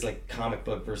it is like comic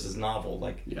book versus novel.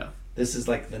 Like this is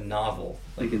like the novel.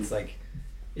 Like it's like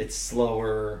it's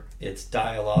slower, it's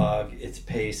dialogue, it's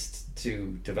paced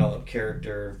to develop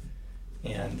character,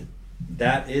 and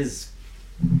that is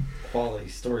quality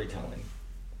storytelling.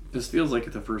 This feels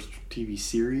like the first TV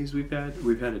series we've had.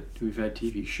 We've had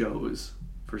TV shows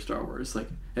for Star Wars. Like,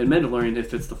 and Mandalorian, it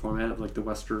fits the format of like the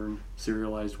Western,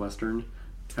 serialized Western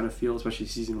kind of feel. Especially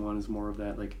season 1 is more of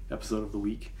that like episode of the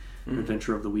week,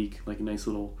 adventure of the week, like a nice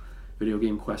little video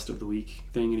game quest of the week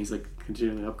thing. And he's like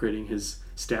continually upgrading his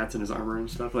stats and his armor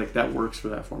and stuff. Like that works for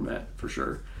that format for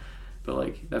sure. But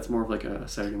like that's more of like a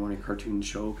Saturday morning cartoon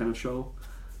show kind of show.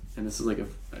 And this is like a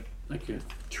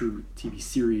true TV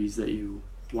series that you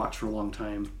watch for a long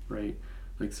time, right?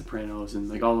 Like Sopranos and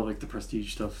like all of like the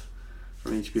prestige stuff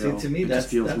from HBO. See, to me,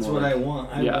 that's what I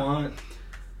want. I want,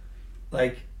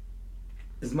 like,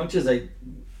 as much as I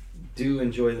do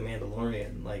enjoy The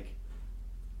Mandalorian, like,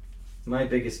 my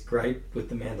biggest gripe with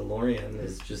The Mandalorian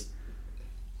is just,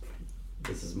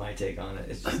 this is my take on it,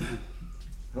 it's just,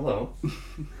 hello,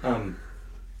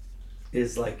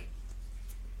 is like,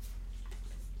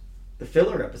 the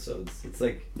filler episodes. It's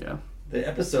like, the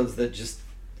episodes that just,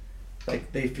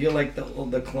 like, they feel like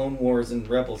the Clone Wars and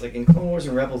Rebels. Like in Clone Wars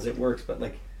and Rebels it works, but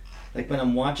like when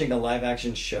I'm watching a live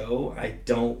action show, I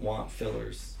don't want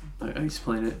fillers. I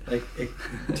explain it. Like,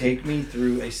 take me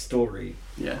through a story.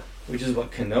 Yeah. Which is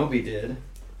what Kenobi did.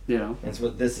 Yeah. And it's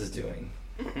what this is doing.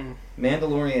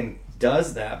 Mandalorian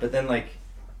does that, but then like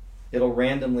it'll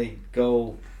randomly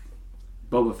go.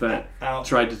 Boba Fett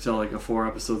tried to tell like a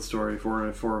 4-episode story, 4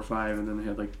 or 5, and then they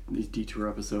had like these detour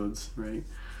episodes, right?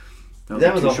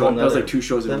 That was like 2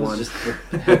 shows in one. That was just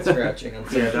head scratching.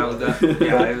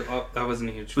 That wasn't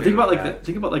a huge. But think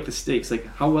about like the stakes, like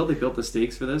how well they built the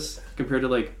stakes for this compared to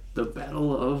like the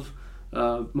Battle of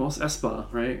Mos Espa,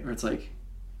 right? Where it's like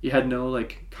you had no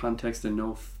like context and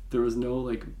there was no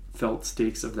like felt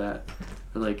stakes of that.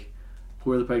 Or like,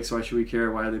 who are the Pikes? Why should we care?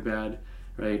 Why are they bad?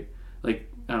 Right? Like,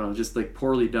 I don't know, just like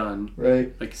poorly done.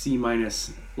 Right. Like C-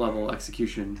 level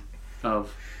execution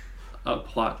of a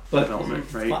plot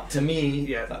development, right? To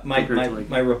me, my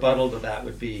rebuttal to that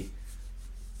would be,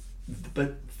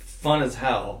 but fun as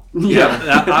hell.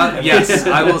 Yes,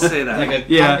 I will say that. Like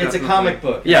it's a comic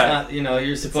book. Yeah. It's not,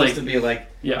 you're supposed to be like,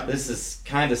 this is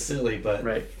kind of silly, but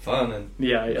fun. And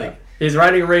like, he's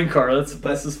riding a rain car.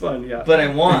 This is fun. Yeah. But I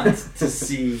want to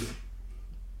see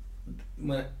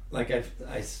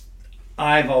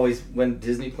I've always, when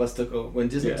Disney Plus took over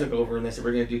and they said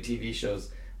we're going to do TV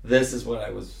shows, this is what I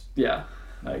was. Yeah,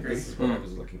 I agree. This is what I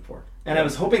was looking for, and I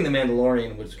was hoping The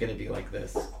Mandalorian was going to be like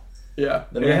this. Yeah,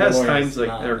 it has times like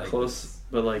they're like close, this.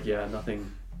 But like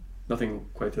nothing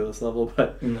quite to this level.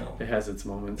 But no, it has its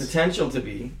moments. Potential to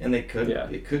be, and they could. Yeah,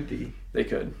 it could be. They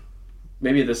could.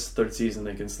 Maybe this 3rd season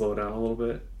they can slow down a little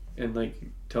bit and like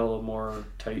tell a more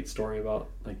tight story about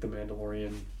like the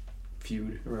Mandalorian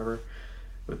feud or whatever,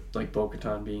 with like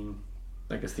Bo-Katan being,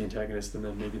 I guess, the antagonist and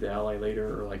then maybe the ally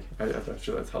later, or like I'm not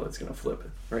sure that's how that's gonna flip,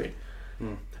 right?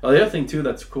 The other thing too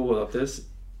that's cool about this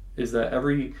is that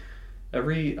every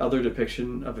other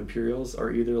depiction of Imperials are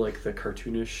either like the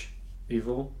cartoonish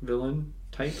evil villain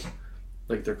type,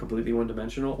 like they're completely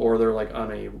one-dimensional, or they're like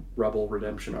on a rebel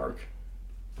redemption arc,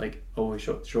 like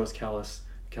show us Callus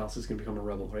is gonna become a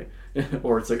rebel, right?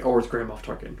 Or it's like, it's Grand Moff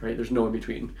Tarkin, right? There's no in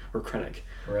between, or Krennic,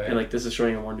 right? And like this is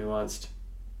showing a more nuanced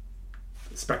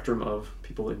spectrum of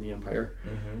people in the Empire,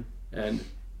 and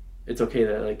it's okay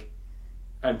that like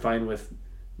I'm fine with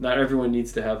not everyone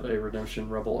needs to have a redemption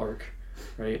rebel arc,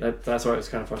 right? That's why it was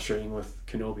kind of frustrating with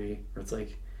Kenobi, where it's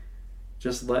like,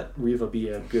 just let Reva be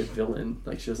a good villain.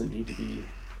 Like, she doesn't need to be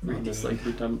in this like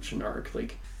redemption arc.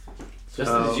 Like,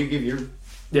 Justin, did you give your?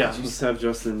 Yeah, let's have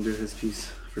Justin do his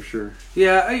piece for sure.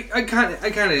 Yeah, I kind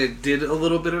of did a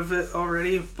little bit of it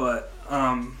already, but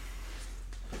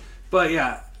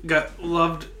yeah,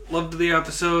 loved the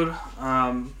episode.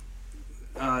 I'm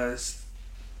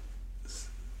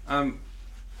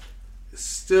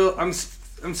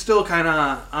still kind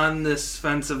of on this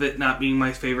fence of it not being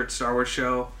my favorite Star Wars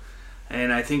show,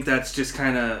 and I think that's just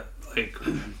kind of like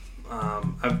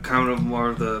I'm kind of more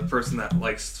of the person that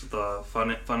likes the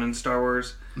fun in Star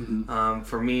Wars.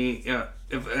 For me,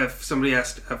 if somebody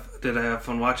asked, did I have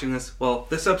fun watching this? Well,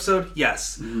 this episode,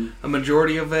 yes. A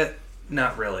majority of it,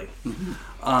 not really.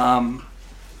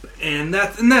 And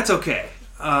that's okay.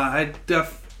 I'm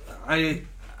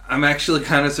actually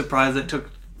kind of surprised it took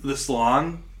this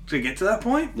long to get to that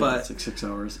point, but it's like 6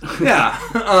 hours.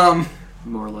 Yeah,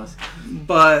 more or less.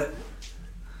 But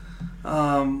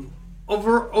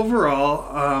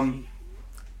overall,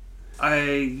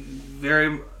 I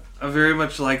very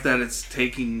much like that it's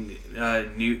taking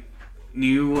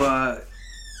new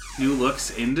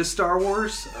looks into Star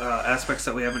Wars, aspects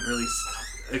that we haven't really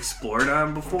explored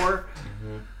on before.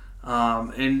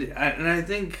 And I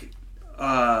think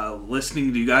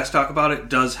listening to you guys talk about it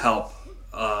does help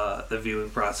the viewing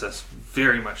process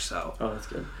very much so. Oh, that's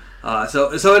good.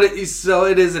 So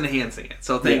it is enhancing it.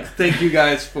 So thank you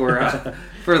guys for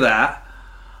that.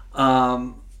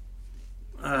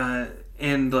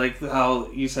 And like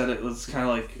how you said it was kind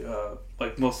of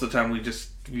like most of the time we just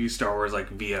view Star Wars like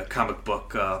via comic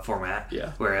book format.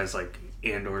 Yeah. Whereas like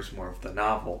Andor's more of the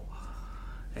novel,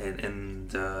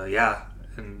 and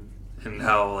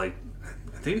how like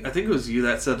I think it was you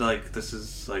that said like this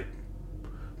is like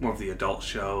more of the adult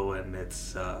show and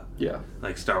it's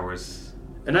like Star Wars.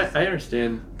 And I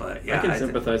understand, but I can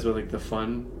sympathize with like the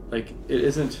fun. Like it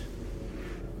isn't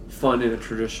fun in a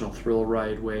traditional thrill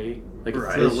ride way. Like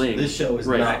it's thrilling. This show is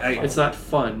not fun. It's not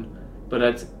fun,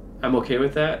 but I'm okay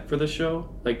with that for the show.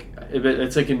 Like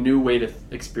it's like a new way to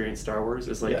experience Star Wars.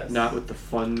 It's like not with the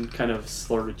fun kind of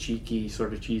sort of cheeky,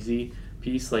 sort of cheesy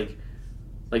piece. Like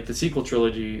the sequel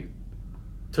trilogy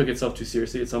took itself too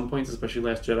seriously at some points, especially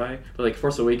Last Jedi. But like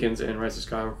Force Awakens and Rise of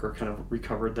Skywalker kind of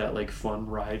recovered that like fun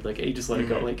ride. Like hey, just let it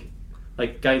go.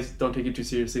 Like guys, don't take it too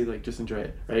seriously. Like just enjoy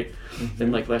it, right?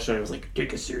 And like Last Jedi was like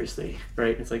take it seriously,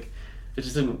 right? It's like it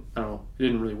just didn't. I don't know. It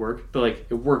didn't really work. But like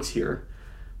it works here.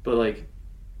 But like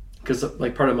because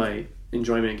like part of my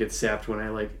enjoyment gets sapped when I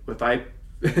like if I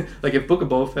like if Book of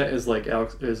Boba Fett is like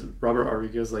is Robert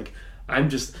Rodriguez like I'm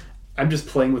just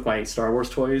playing with my Star Wars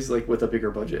toys like with a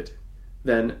bigger budget.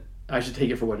 Then I should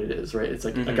take it for what it is, right? It's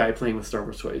like a guy playing with Star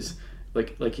Wars toys,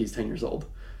 like he's 10 years old,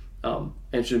 and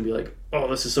it shouldn't be like, oh,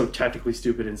 this is so tactically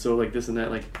stupid and so like this and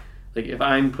that. Like if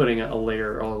I'm putting a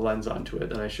layer or a lens onto it,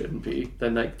 then I shouldn't be.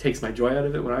 Then that takes my joy out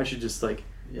of it. When I should just like,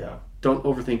 don't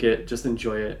overthink it, just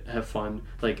enjoy it, have fun.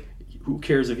 Like, who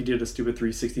cares if he did a stupid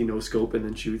 360 no scope and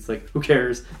then shoots? Like, who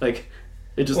cares? Like.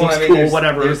 It just looks cool,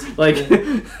 whatever. Like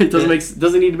it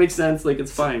doesn't need to make sense. Like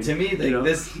it's fine. To me,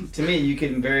 to me, you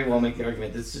can very well make the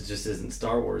argument this just isn't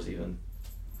Star Wars. Even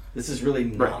this is really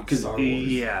not Star Wars.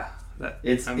 Yeah,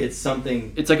 it's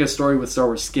something. It's like a story with Star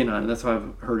Wars skin on it. That's how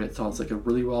I've heard it. So it's like a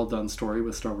really well done story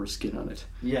with Star Wars skin on it.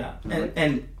 Yeah,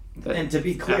 and to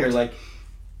be clear, like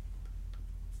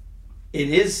it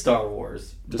is Star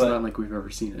Wars, just not like we've ever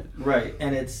seen it. Right,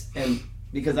 and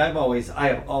because I have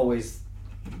always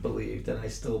believed, and I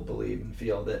still believe and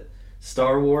feel that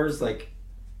Star Wars, like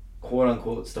quote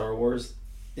unquote Star Wars,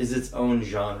 is its own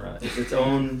genre. It's its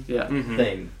own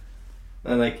thing.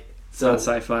 And like it's not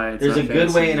sci-fi. There's a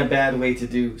good way and a bad way to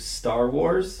do Star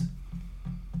Wars,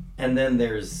 and then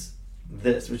there's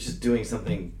this, which is doing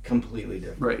something completely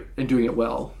different. Right, and doing it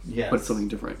well. Yes. But something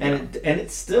different. And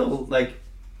it still like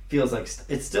feels like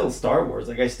it's still Star Wars.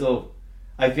 Like I feel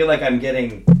like I'm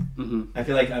getting. I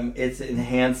feel like it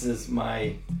enhances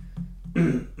my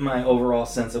my overall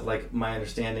sense of like my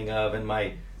understanding of and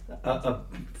my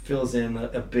fills in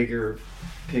a bigger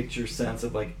picture sense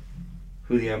of like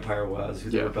who the Empire was, who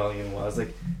the Rebellion was.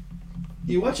 Like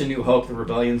you watch A New Hope, the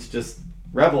Rebellion's just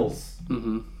rebels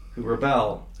who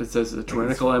rebel. It says the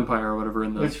tyrannical empire or whatever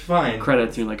in the fine.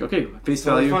 Credits. You're like, okay, face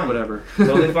value, whatever.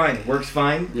 Totally fine. Works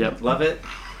fine. Yep. Love it.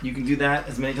 You can do that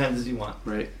as many times as you want.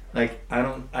 Right. Like I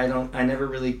never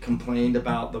really complained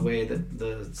about the way that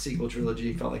the sequel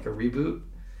trilogy felt like a reboot.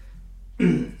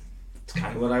 It's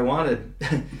kind of what I wanted,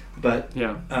 but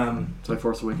so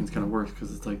Force Awakens kind of works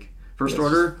because it's like First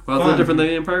Order. Well, it's no different than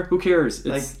the Empire. Who cares?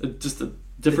 It's just a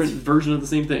different version of the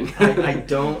same thing.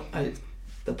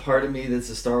 The part of me that's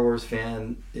a Star Wars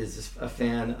fan is a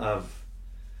fan of.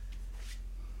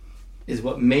 Is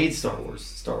what made Star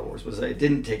Wars was it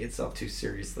didn't take itself too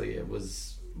seriously. It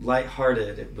was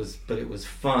lighthearted. It was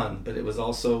fun, but it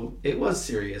was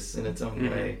serious in its own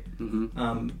way.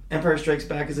 Empire Strikes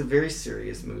Back is a very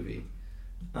serious movie,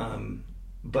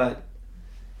 but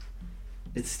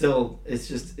it's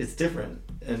different,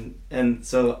 and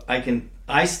so I'm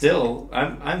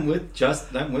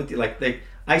with you. Like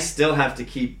I still have to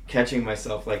keep catching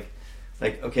myself. Like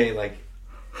okay, like.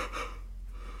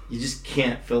 You just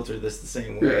can't filter this the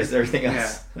same way as everything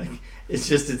else. Yeah. Like, it's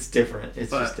different.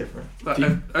 It's just different. But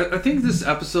I think this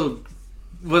episode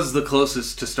was the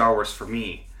closest to Star Wars for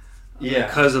me. Yeah.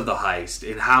 Because of the heist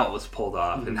and how it was pulled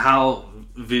off and how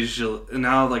visual and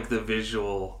how like the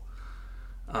visual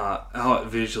how it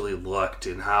visually looked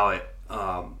and how it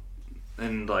how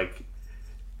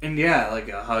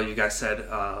you guys said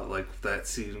like that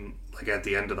scene like at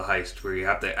the end of the heist where you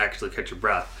have to actually catch your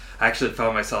breath. I actually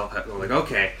found myself like,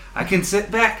 okay, I can sit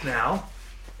back now,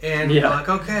 and like,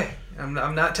 okay, I'm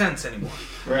not tense anymore.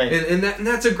 Right. And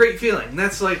that's a great feeling.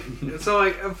 That's like, so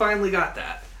I finally got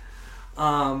that.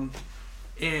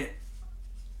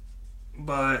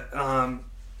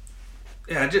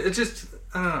 It's just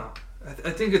I don't know.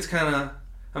 I think it's kind of.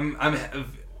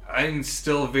 I'm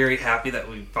still very happy that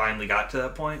we finally got to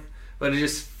that point, but it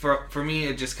just for me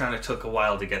it just kind of took a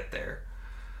while to get there.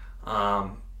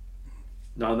 Now,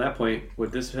 on that point,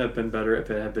 would this have been better if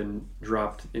it had been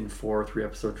dropped in 4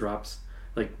 3-episode drops,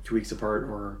 like 2 weeks apart,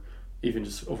 or even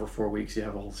just over 4 weeks? You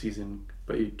have a whole season,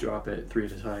 but you drop it 3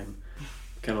 at a time.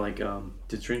 Kind of like,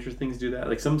 did Stranger Things do that?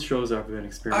 Like some shows have been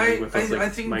experimenting with those,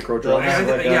 like micro drops.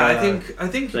 I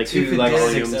think like 2 like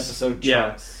 6-episode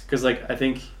chunks. Because like I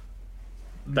think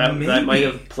that might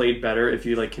have played better if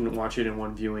you like can watch it in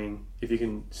one viewing. If you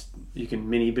can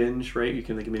mini binge, right? You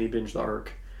can like mini binge the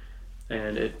arc,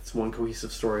 and it's one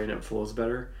cohesive story and it flows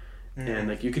better. And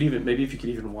like you could even maybe if you could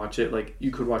even watch it, like you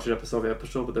could watch it episode by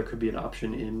episode, but there could be an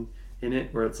option in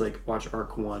it where it's like watch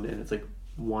arc 1 and it's like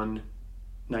 1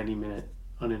 90-minute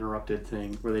uninterrupted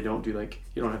thing where they don't do like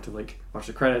you don't have to like watch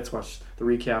the credits, watch the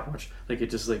recap, watch like it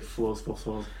just like flows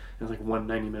and it's like 1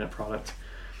 90-minute product.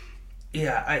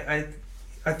 Yeah,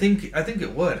 I think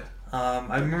it would.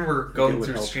 I remember going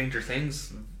through Stranger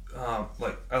Things.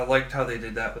 Like I liked how they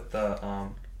did that with the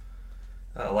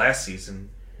last season.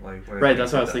 Like right,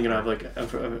 that's what I was thinking of. Like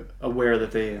aware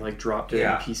that they like dropped it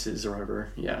in pieces or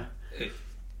whatever. Yeah,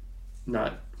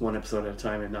 not one episode at a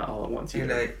time and not all at once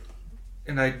either.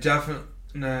 And I definitely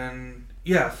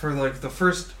for like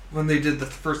when they did the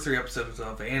first 3 episodes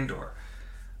of Andor.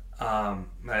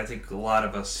 I think a lot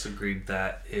of us agreed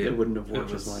that it wouldn't have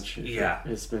worked as much.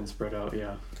 It's been spread out.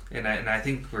 Yeah, and I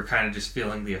think we're kind of just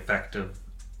feeling the effect of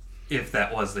if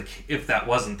that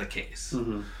wasn't the case.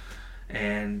 Mm-hmm.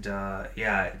 And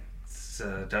it's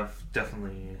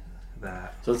definitely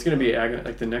that. So it's going to be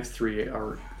like the next 3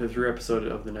 episode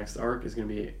of the next arc is going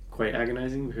to be quite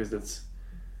agonizing because it's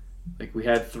like we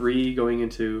had 3 going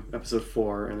into episode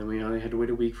 4, and then we only had to wait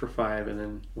a week for 5, and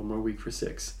then 1 more week for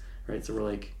 6. Right, so we're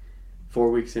like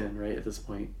 4 weeks in, right, at this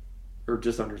point, or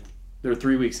just under. They're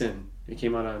 3 weeks in. It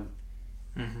came out on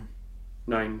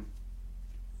 9.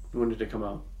 When did it come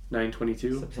out?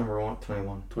 9/22. September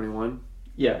 21. 21.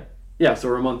 Yeah. So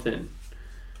we're a month in,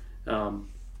 and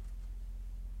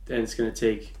it's gonna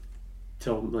take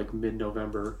till like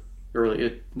mid-November.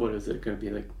 What is it gonna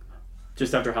be like?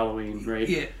 Just after Halloween, right?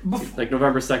 Yeah. Like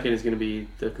November 2nd is gonna be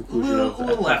the conclusion of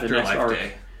the next arc.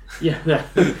 Day. Yeah.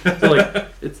 So like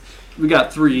we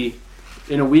got 3.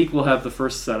 In a week we'll have the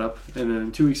first setup, and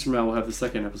then 2 weeks from now we'll have the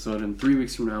second episode, and 3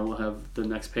 weeks from now we'll have the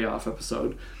next payoff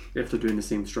episode if they're doing the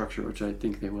same structure, which I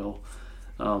think they will.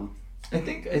 I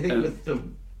think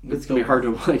it's gonna be hard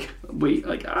to like wait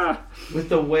with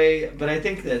the way, but I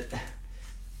think that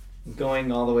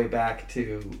going all the way back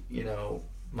to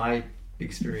my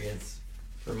experience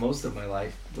for most of my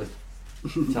life with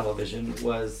television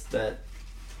was that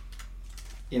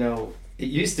it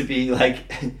used to be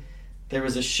like there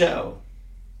was a show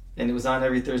and it was on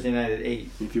every Thursday night at 8.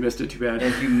 If you missed it, too bad.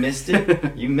 And if you missed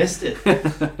it, you missed it.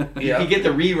 You could get the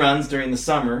reruns during the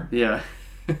summer. Yeah.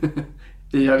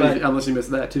 Unless you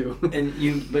missed that too. But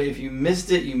if you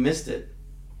missed it, you missed it.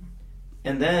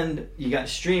 And then you got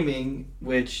streaming,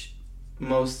 which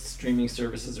most streaming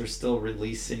services are still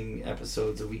releasing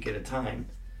episodes a week at a time.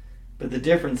 But the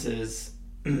difference is,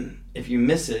 if you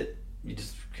miss it, you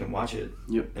just can watch it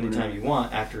anytime you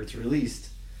want after it's released.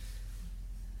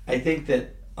 I think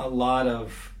that a lot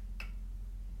of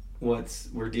what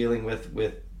we're dealing with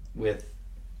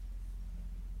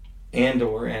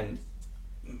Andor and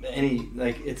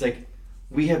it's like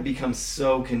we have become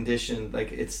so conditioned.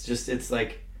 Like it's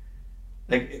like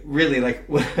really like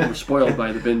we're spoiled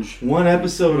by the binge. 1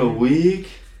 episode a week.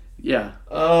 Yeah.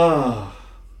 Oh.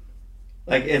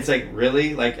 Like it's like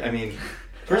really like I mean.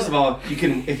 First of all, you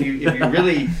can if you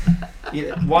really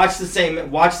watch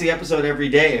the episode every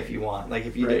day if you want. Like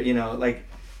if you like.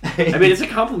 I mean, it's a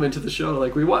compliment to the show.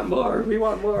 Like we want more.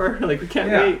 Like we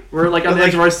can't wait. We're like on the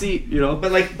edge of our seat,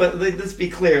 But let's be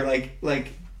clear. Like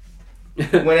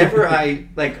whenever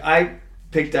I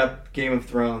picked up Game of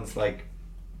Thrones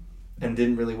and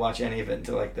didn't really watch any of it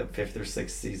until like the 5th or 6th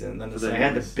season. Then I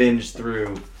had to binge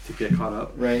through to get caught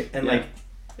up. Right, and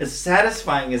as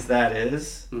satisfying as that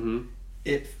is. Mm-hmm.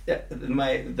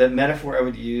 The metaphor I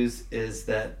would use is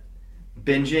that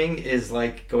binging is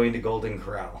like going to Golden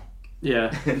Corral.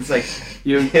 Yeah. It's like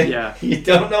you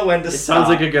don't know when to stop. Sounds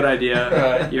like a good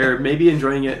idea. You're maybe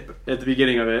enjoying it at the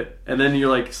beginning of it, and then you're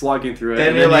like slogging through it, then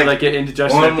and you're then you get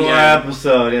indigestion one at the more end.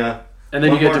 Episode, yeah. And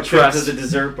then you get depressed. To the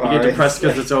dessert bar. You get depressed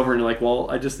because it's over, and you're like,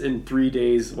 well, I just in 3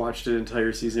 days watched an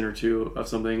entire season or 2 of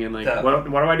something, and what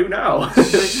do I do now?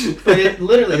 But it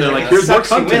literally, and they're like, here's more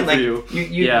content for you.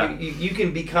 You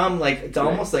can become like it's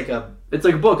almost like a. It's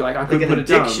like a book. Like I couldn't put it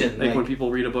down. Like when people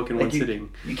read a book in one sitting.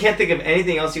 You can't think of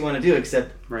anything else you want to do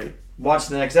except watch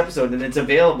the next episode, and it's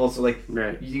available. So like,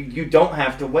 you don't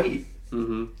have to wait.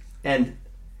 Mm-hmm. And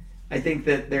I think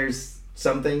that there's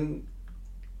something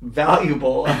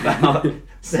valuable about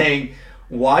saying,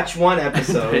 watch one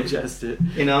episode, digest it,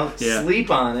 sleep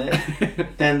on it,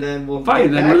 and then we'll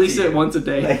fine. Then release it once a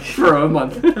day for a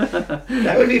month.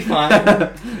 That would be fine.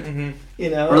 Mm-hmm.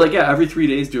 Or like every 3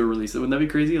 days do a release. Wouldn't that be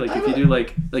crazy? Like if you do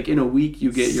like in a week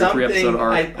you get your 3-episode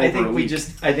arc. I think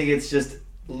I think it's just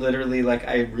literally like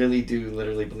I really do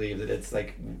believe that it's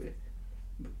like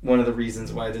one of the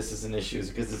reasons why this is an issue is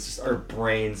because it's just our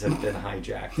brains have been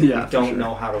hijacked. We don't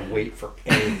know how to wait for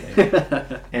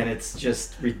anything, and it's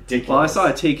just ridiculous. Well, I saw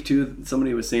a take too.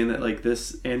 Somebody was saying that like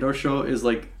this Andor show is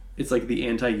like it's like the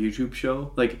anti-YouTube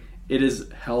show. Like it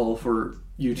is hell for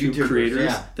YouTube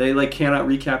creators. Yeah. They like cannot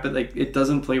recap it. Like it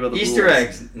doesn't play by the Easter rules.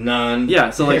 eggs, none. Yeah,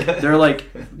 so like they're like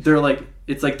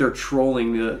it's like they're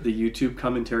trolling the YouTube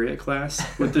commentariat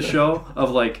class with the show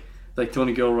of like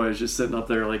Tony Gilroy is just sitting up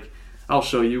there like, I'll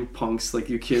show you punks, like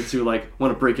you kids who like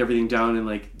want to break everything down and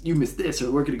like you missed this or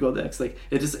we're gonna go next. Like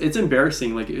it's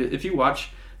embarrassing. Like if you watch,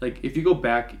 like if you go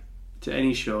back to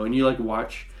any show and you like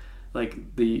watch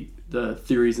like the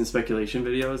theories and speculation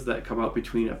videos that come out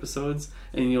between episodes,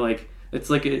 and you like it's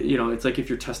like it's like if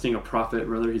you're testing a prophet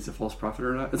whether he's a false prophet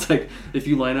or not. It's like if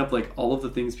you line up like all of the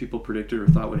things people predicted or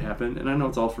thought would happen, and I know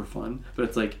it's all for fun, but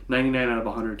it's like 99 out of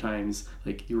 100 times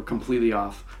like you were completely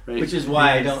off, right? Which is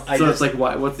why it's like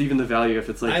what's even the value if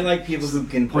it's like I like people who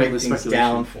can break things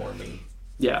down for me.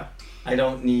 Yeah, I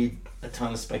don't need a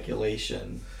ton of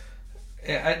speculation.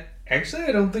 I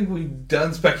don't think we've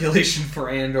done speculation for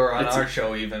Andor on our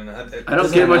show. Even I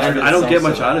don't get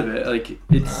much out of it. Like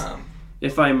it's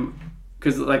if I'm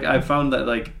because like I've found that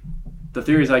like the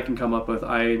theories I can come up with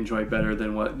I enjoy better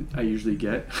than what I usually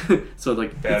get. So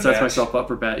like it sets myself up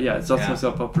for it sets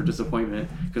myself up for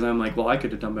disappointment because I'm like, well, I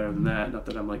could have done better than that. Not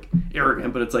that I'm like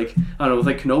arrogant, but it's like I don't know, with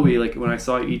like Kenobi, like when I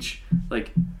saw each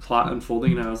like plot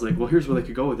unfolding and I was like, well, here's where they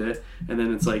could go with it, and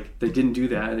then it's like they didn't do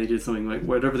that and they did something like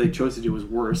whatever they chose to do was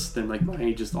worse than like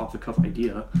my just off the cuff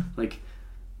idea. Like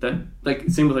that,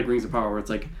 like same with like Rings of Power where it's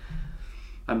like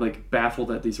I'm like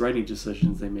baffled at these writing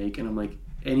decisions they make, and I'm like,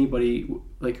 anybody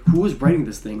like who is writing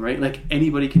this thing, right? Like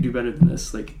anybody can do better than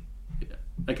this. Like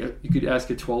you could ask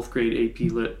a 12th grade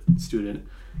AP Lit student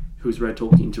who's read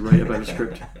Tolkien to write a better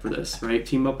script for this, right?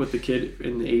 Team up with the kid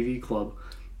in the AV club,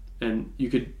 and you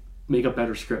could make a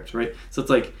better script, right? So it's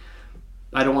like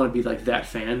I don't want to be like that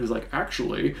fan who's like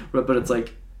actually, but it's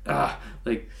like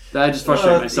like I just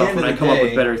frustrate myself when I come up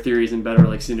with better theories and better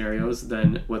like scenarios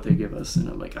than what they give us, and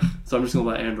I'm like, so I'm just gonna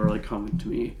let Andor like come to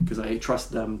me because I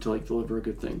trust them to like deliver a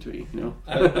good thing to me, you know.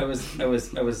 I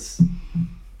was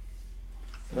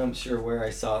I'm not sure where I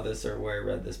saw this or where I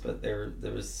read this, but there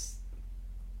was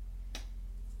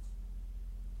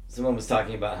someone was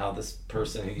talking about how this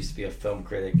person who used to be a film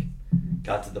critic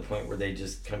got to the point where they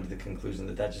just come to the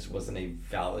conclusion that just wasn't a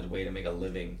valid way to make a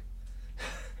living.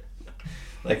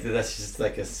 Like that's just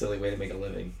like a silly way to make a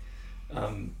living,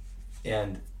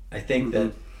 and I think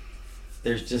that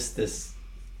there's just this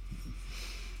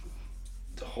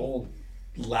whole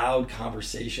loud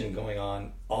conversation going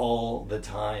on all the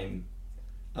time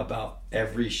about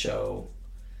every show,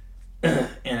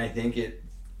 and I think it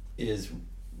is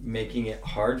making it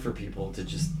hard for people to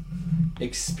just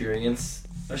experience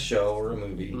a show or a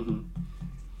movie,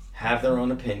 have their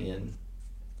own opinion,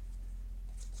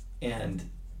 and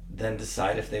then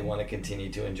decide if they want to continue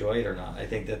to enjoy it or not. I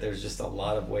think that there's just a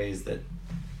lot of ways that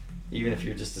even if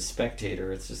you're just a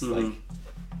spectator, it's just like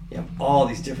you have all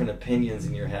these different opinions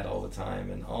in your head all the time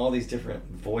and all these different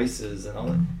voices and all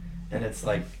that. And it's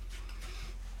like,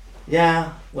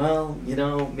 yeah, well,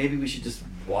 maybe we should just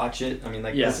watch it. I mean,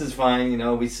 like, this is fine,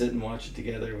 we sit and watch it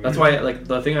together. That's why, like,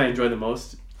 the thing I enjoy the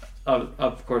most,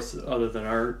 of course, other than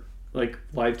our, like,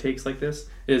 live takes like this,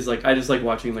 is, like, I just like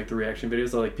watching, like, the reaction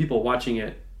videos. Like, people watching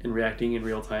it and reacting in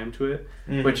real time to it,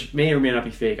 which may or may not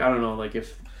be fake. I don't know, like,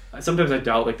 if... Sometimes I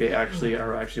doubt, like, they actually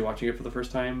are watching it for the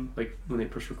first time, like, when they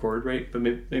push record, right? But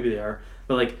maybe they are.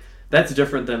 But, like, that's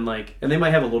different than, like... And they might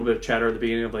have a little bit of chatter at the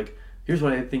beginning of, like, here's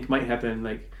what I think might happen,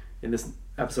 like, in this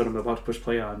episode I'm about to push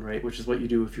play on, right? Which is what you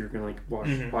do if you're gonna like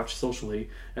watch socially,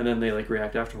 and then they like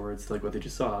react afterwards to like what they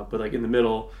just saw. But like in the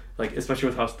middle, like especially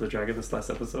with House of the Dragon this last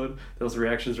episode, those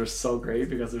reactions are so great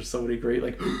because there's so many great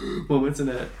like moments in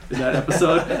that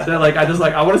episode that like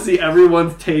I want to see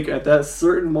everyone's take at that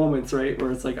certain moments, right?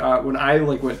 Where it's like when I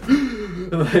like went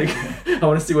like I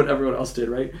want to see what everyone else did,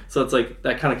 right? So it's like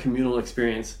that kind of communal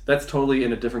experience. That's totally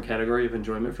in a different category of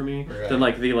enjoyment for me than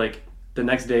like the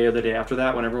next day or the day after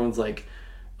that when everyone's like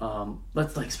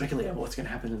let's like speculate on what's going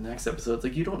to happen in the next episode. It's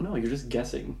like you don't know, you're just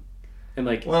guessing. And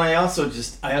like, well, I also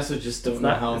just don't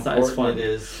know how important it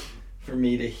is for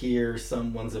me to hear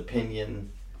someone's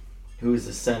opinion who is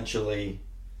essentially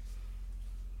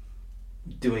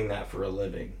doing that for a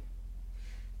living.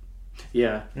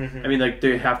 Yeah. I mean, like,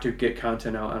 they have to get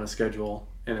content out on a schedule,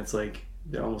 and it's like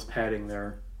they're almost padding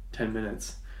their 10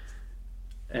 minutes,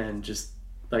 and just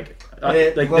like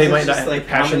they might not, like, the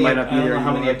passion might not be there. I don't know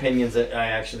how many opinions that I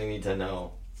actually need to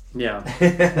know. Yeah.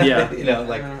 Yeah. You know,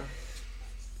 like.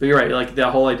 But you're right. Like,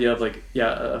 the whole idea of, like,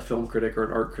 a film critic or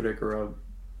an art critic or a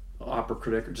opera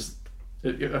critic or just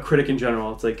a critic in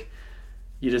general. It's like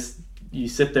you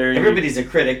sit there. And everybody's a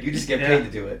critic. You just get paid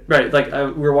to do it. Right. Like,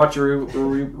 we're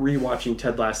rewatching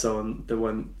Ted Lasso, and the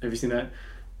one. Have you seen that?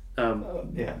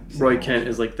 Yeah. Roy Kent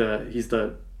is like he's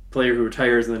the player who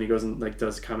retires, and then he goes and like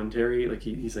does commentary. Like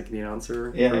he's like the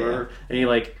announcer. Yeah. And he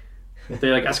like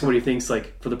they like ask him what he thinks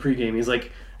like for the pregame. He's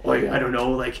like, oh, I don't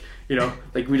know, like, you know,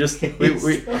 like we he's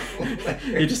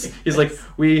like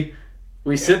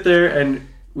we sit there and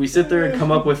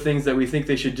come up with things that we think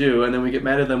they should do, and then we get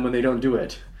mad at them when they don't do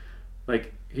it.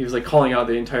 Like, he was like calling out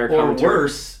the entire commentary. Or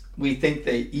worse, we think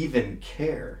they even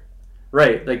care.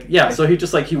 Right, like, yeah, so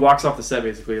he walks off the set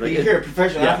basically. Like, you hear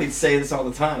professional athletes say this all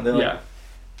the time. They're like,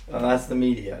 oh, that's the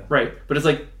media. Right, but it's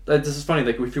like, this is funny,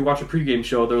 like, if you watch a pregame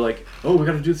show, they're like, oh, we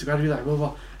gotta do this, we gotta do that, blah, blah,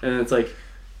 blah. And it's like,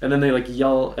 and then they like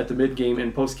yell at the mid-game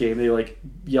and post-game, they like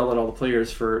yell at all the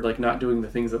players for like not doing the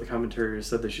things that the commentators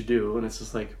said they should do, and it's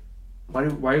just like, why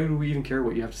do we even care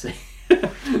what you have to say?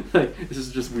 Like, this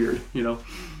is just weird, you know?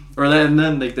 Or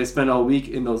then like they spend all week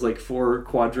in those like 4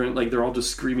 quadrant, like they're all just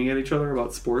screaming at each other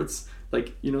about sports.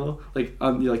 Like, you know, like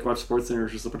you like watch Sports Center,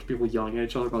 there's just a bunch of people yelling at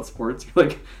each other about sports. You're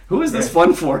like, who is this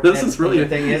fun for? This is really the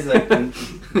thing is, like,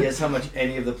 guess how much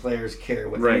any of the players care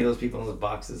what any of those people in those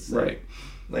boxes say. Right.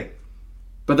 Like,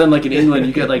 but then like in England,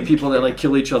 you get like people that like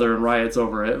kill each other in riots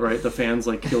over it, right? The fans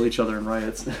like kill each other in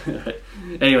riots.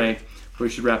 Anyway, we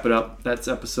should wrap it up. That's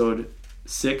episode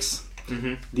 6.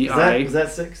 Mm-hmm. Is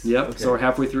that 6? Yep. Okay. So we're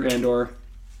halfway through Andor.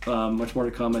 Much more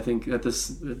to come. I think at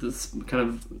this kind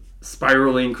of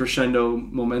spiraling crescendo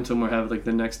momentum, we'll have like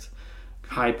the next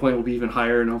high point will be even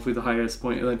higher, and hopefully the highest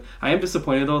point. And then I am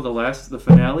disappointed though. The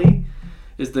finale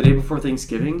is the day before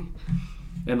Thanksgiving,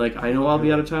 and like I know I'll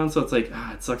be out of town, so it's like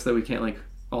it sucks that we can't like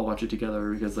all watch it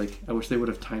together, because like I wish they would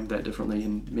have timed that differently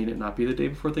and made it not be the day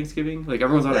before Thanksgiving. Like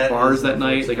everyone's out at bars that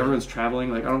night, like everyone's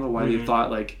traveling. Like I don't know why they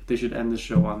thought like they should end the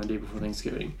show on the day before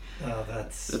Thanksgiving. Oh,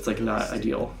 that's like really not stupid.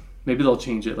 Ideal. Maybe they'll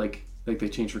change it like they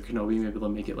changed for Kenobi. Maybe they'll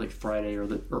make it like Friday or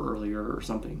earlier or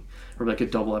something, or like a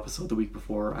double episode the week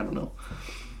before. I don't know.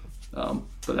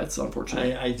 But that's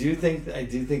unfortunate. I do think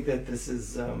that this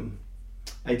is.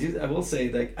 I will say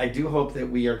that I do hope that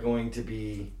we are going to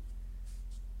be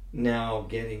now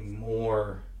getting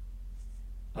more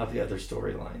of the other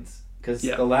storylines, because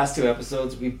the last 2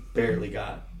 episodes we barely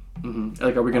got. Mm-hmm.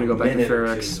 Like, are we going to go back to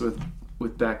Ferrex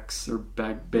with Bex or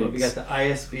Bags? Well, you got the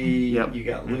ISB. Yep. You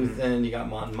got Luthen. You got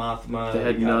Mon Mothma. They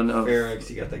had none of Ferrex.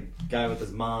 You got the guy with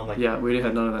his mom. Like, we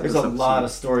had none of that. There's a lot of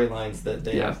storylines that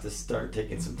they have to start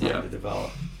taking some time to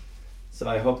develop. So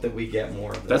I hope that we get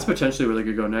more of that. That's potentially where they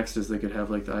could go next. Is they could have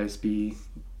like the ISB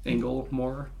angle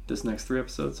more this next 3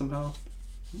 episodes somehow,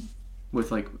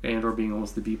 with like Andor being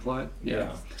almost the B plot.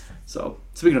 Yeah. So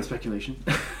speaking of speculation,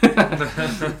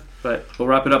 but we'll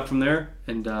wrap it up from there.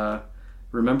 And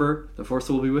remember, the Force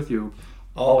will be with you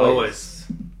always.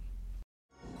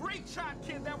 Great shot,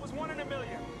 kid. That was 1 in a million.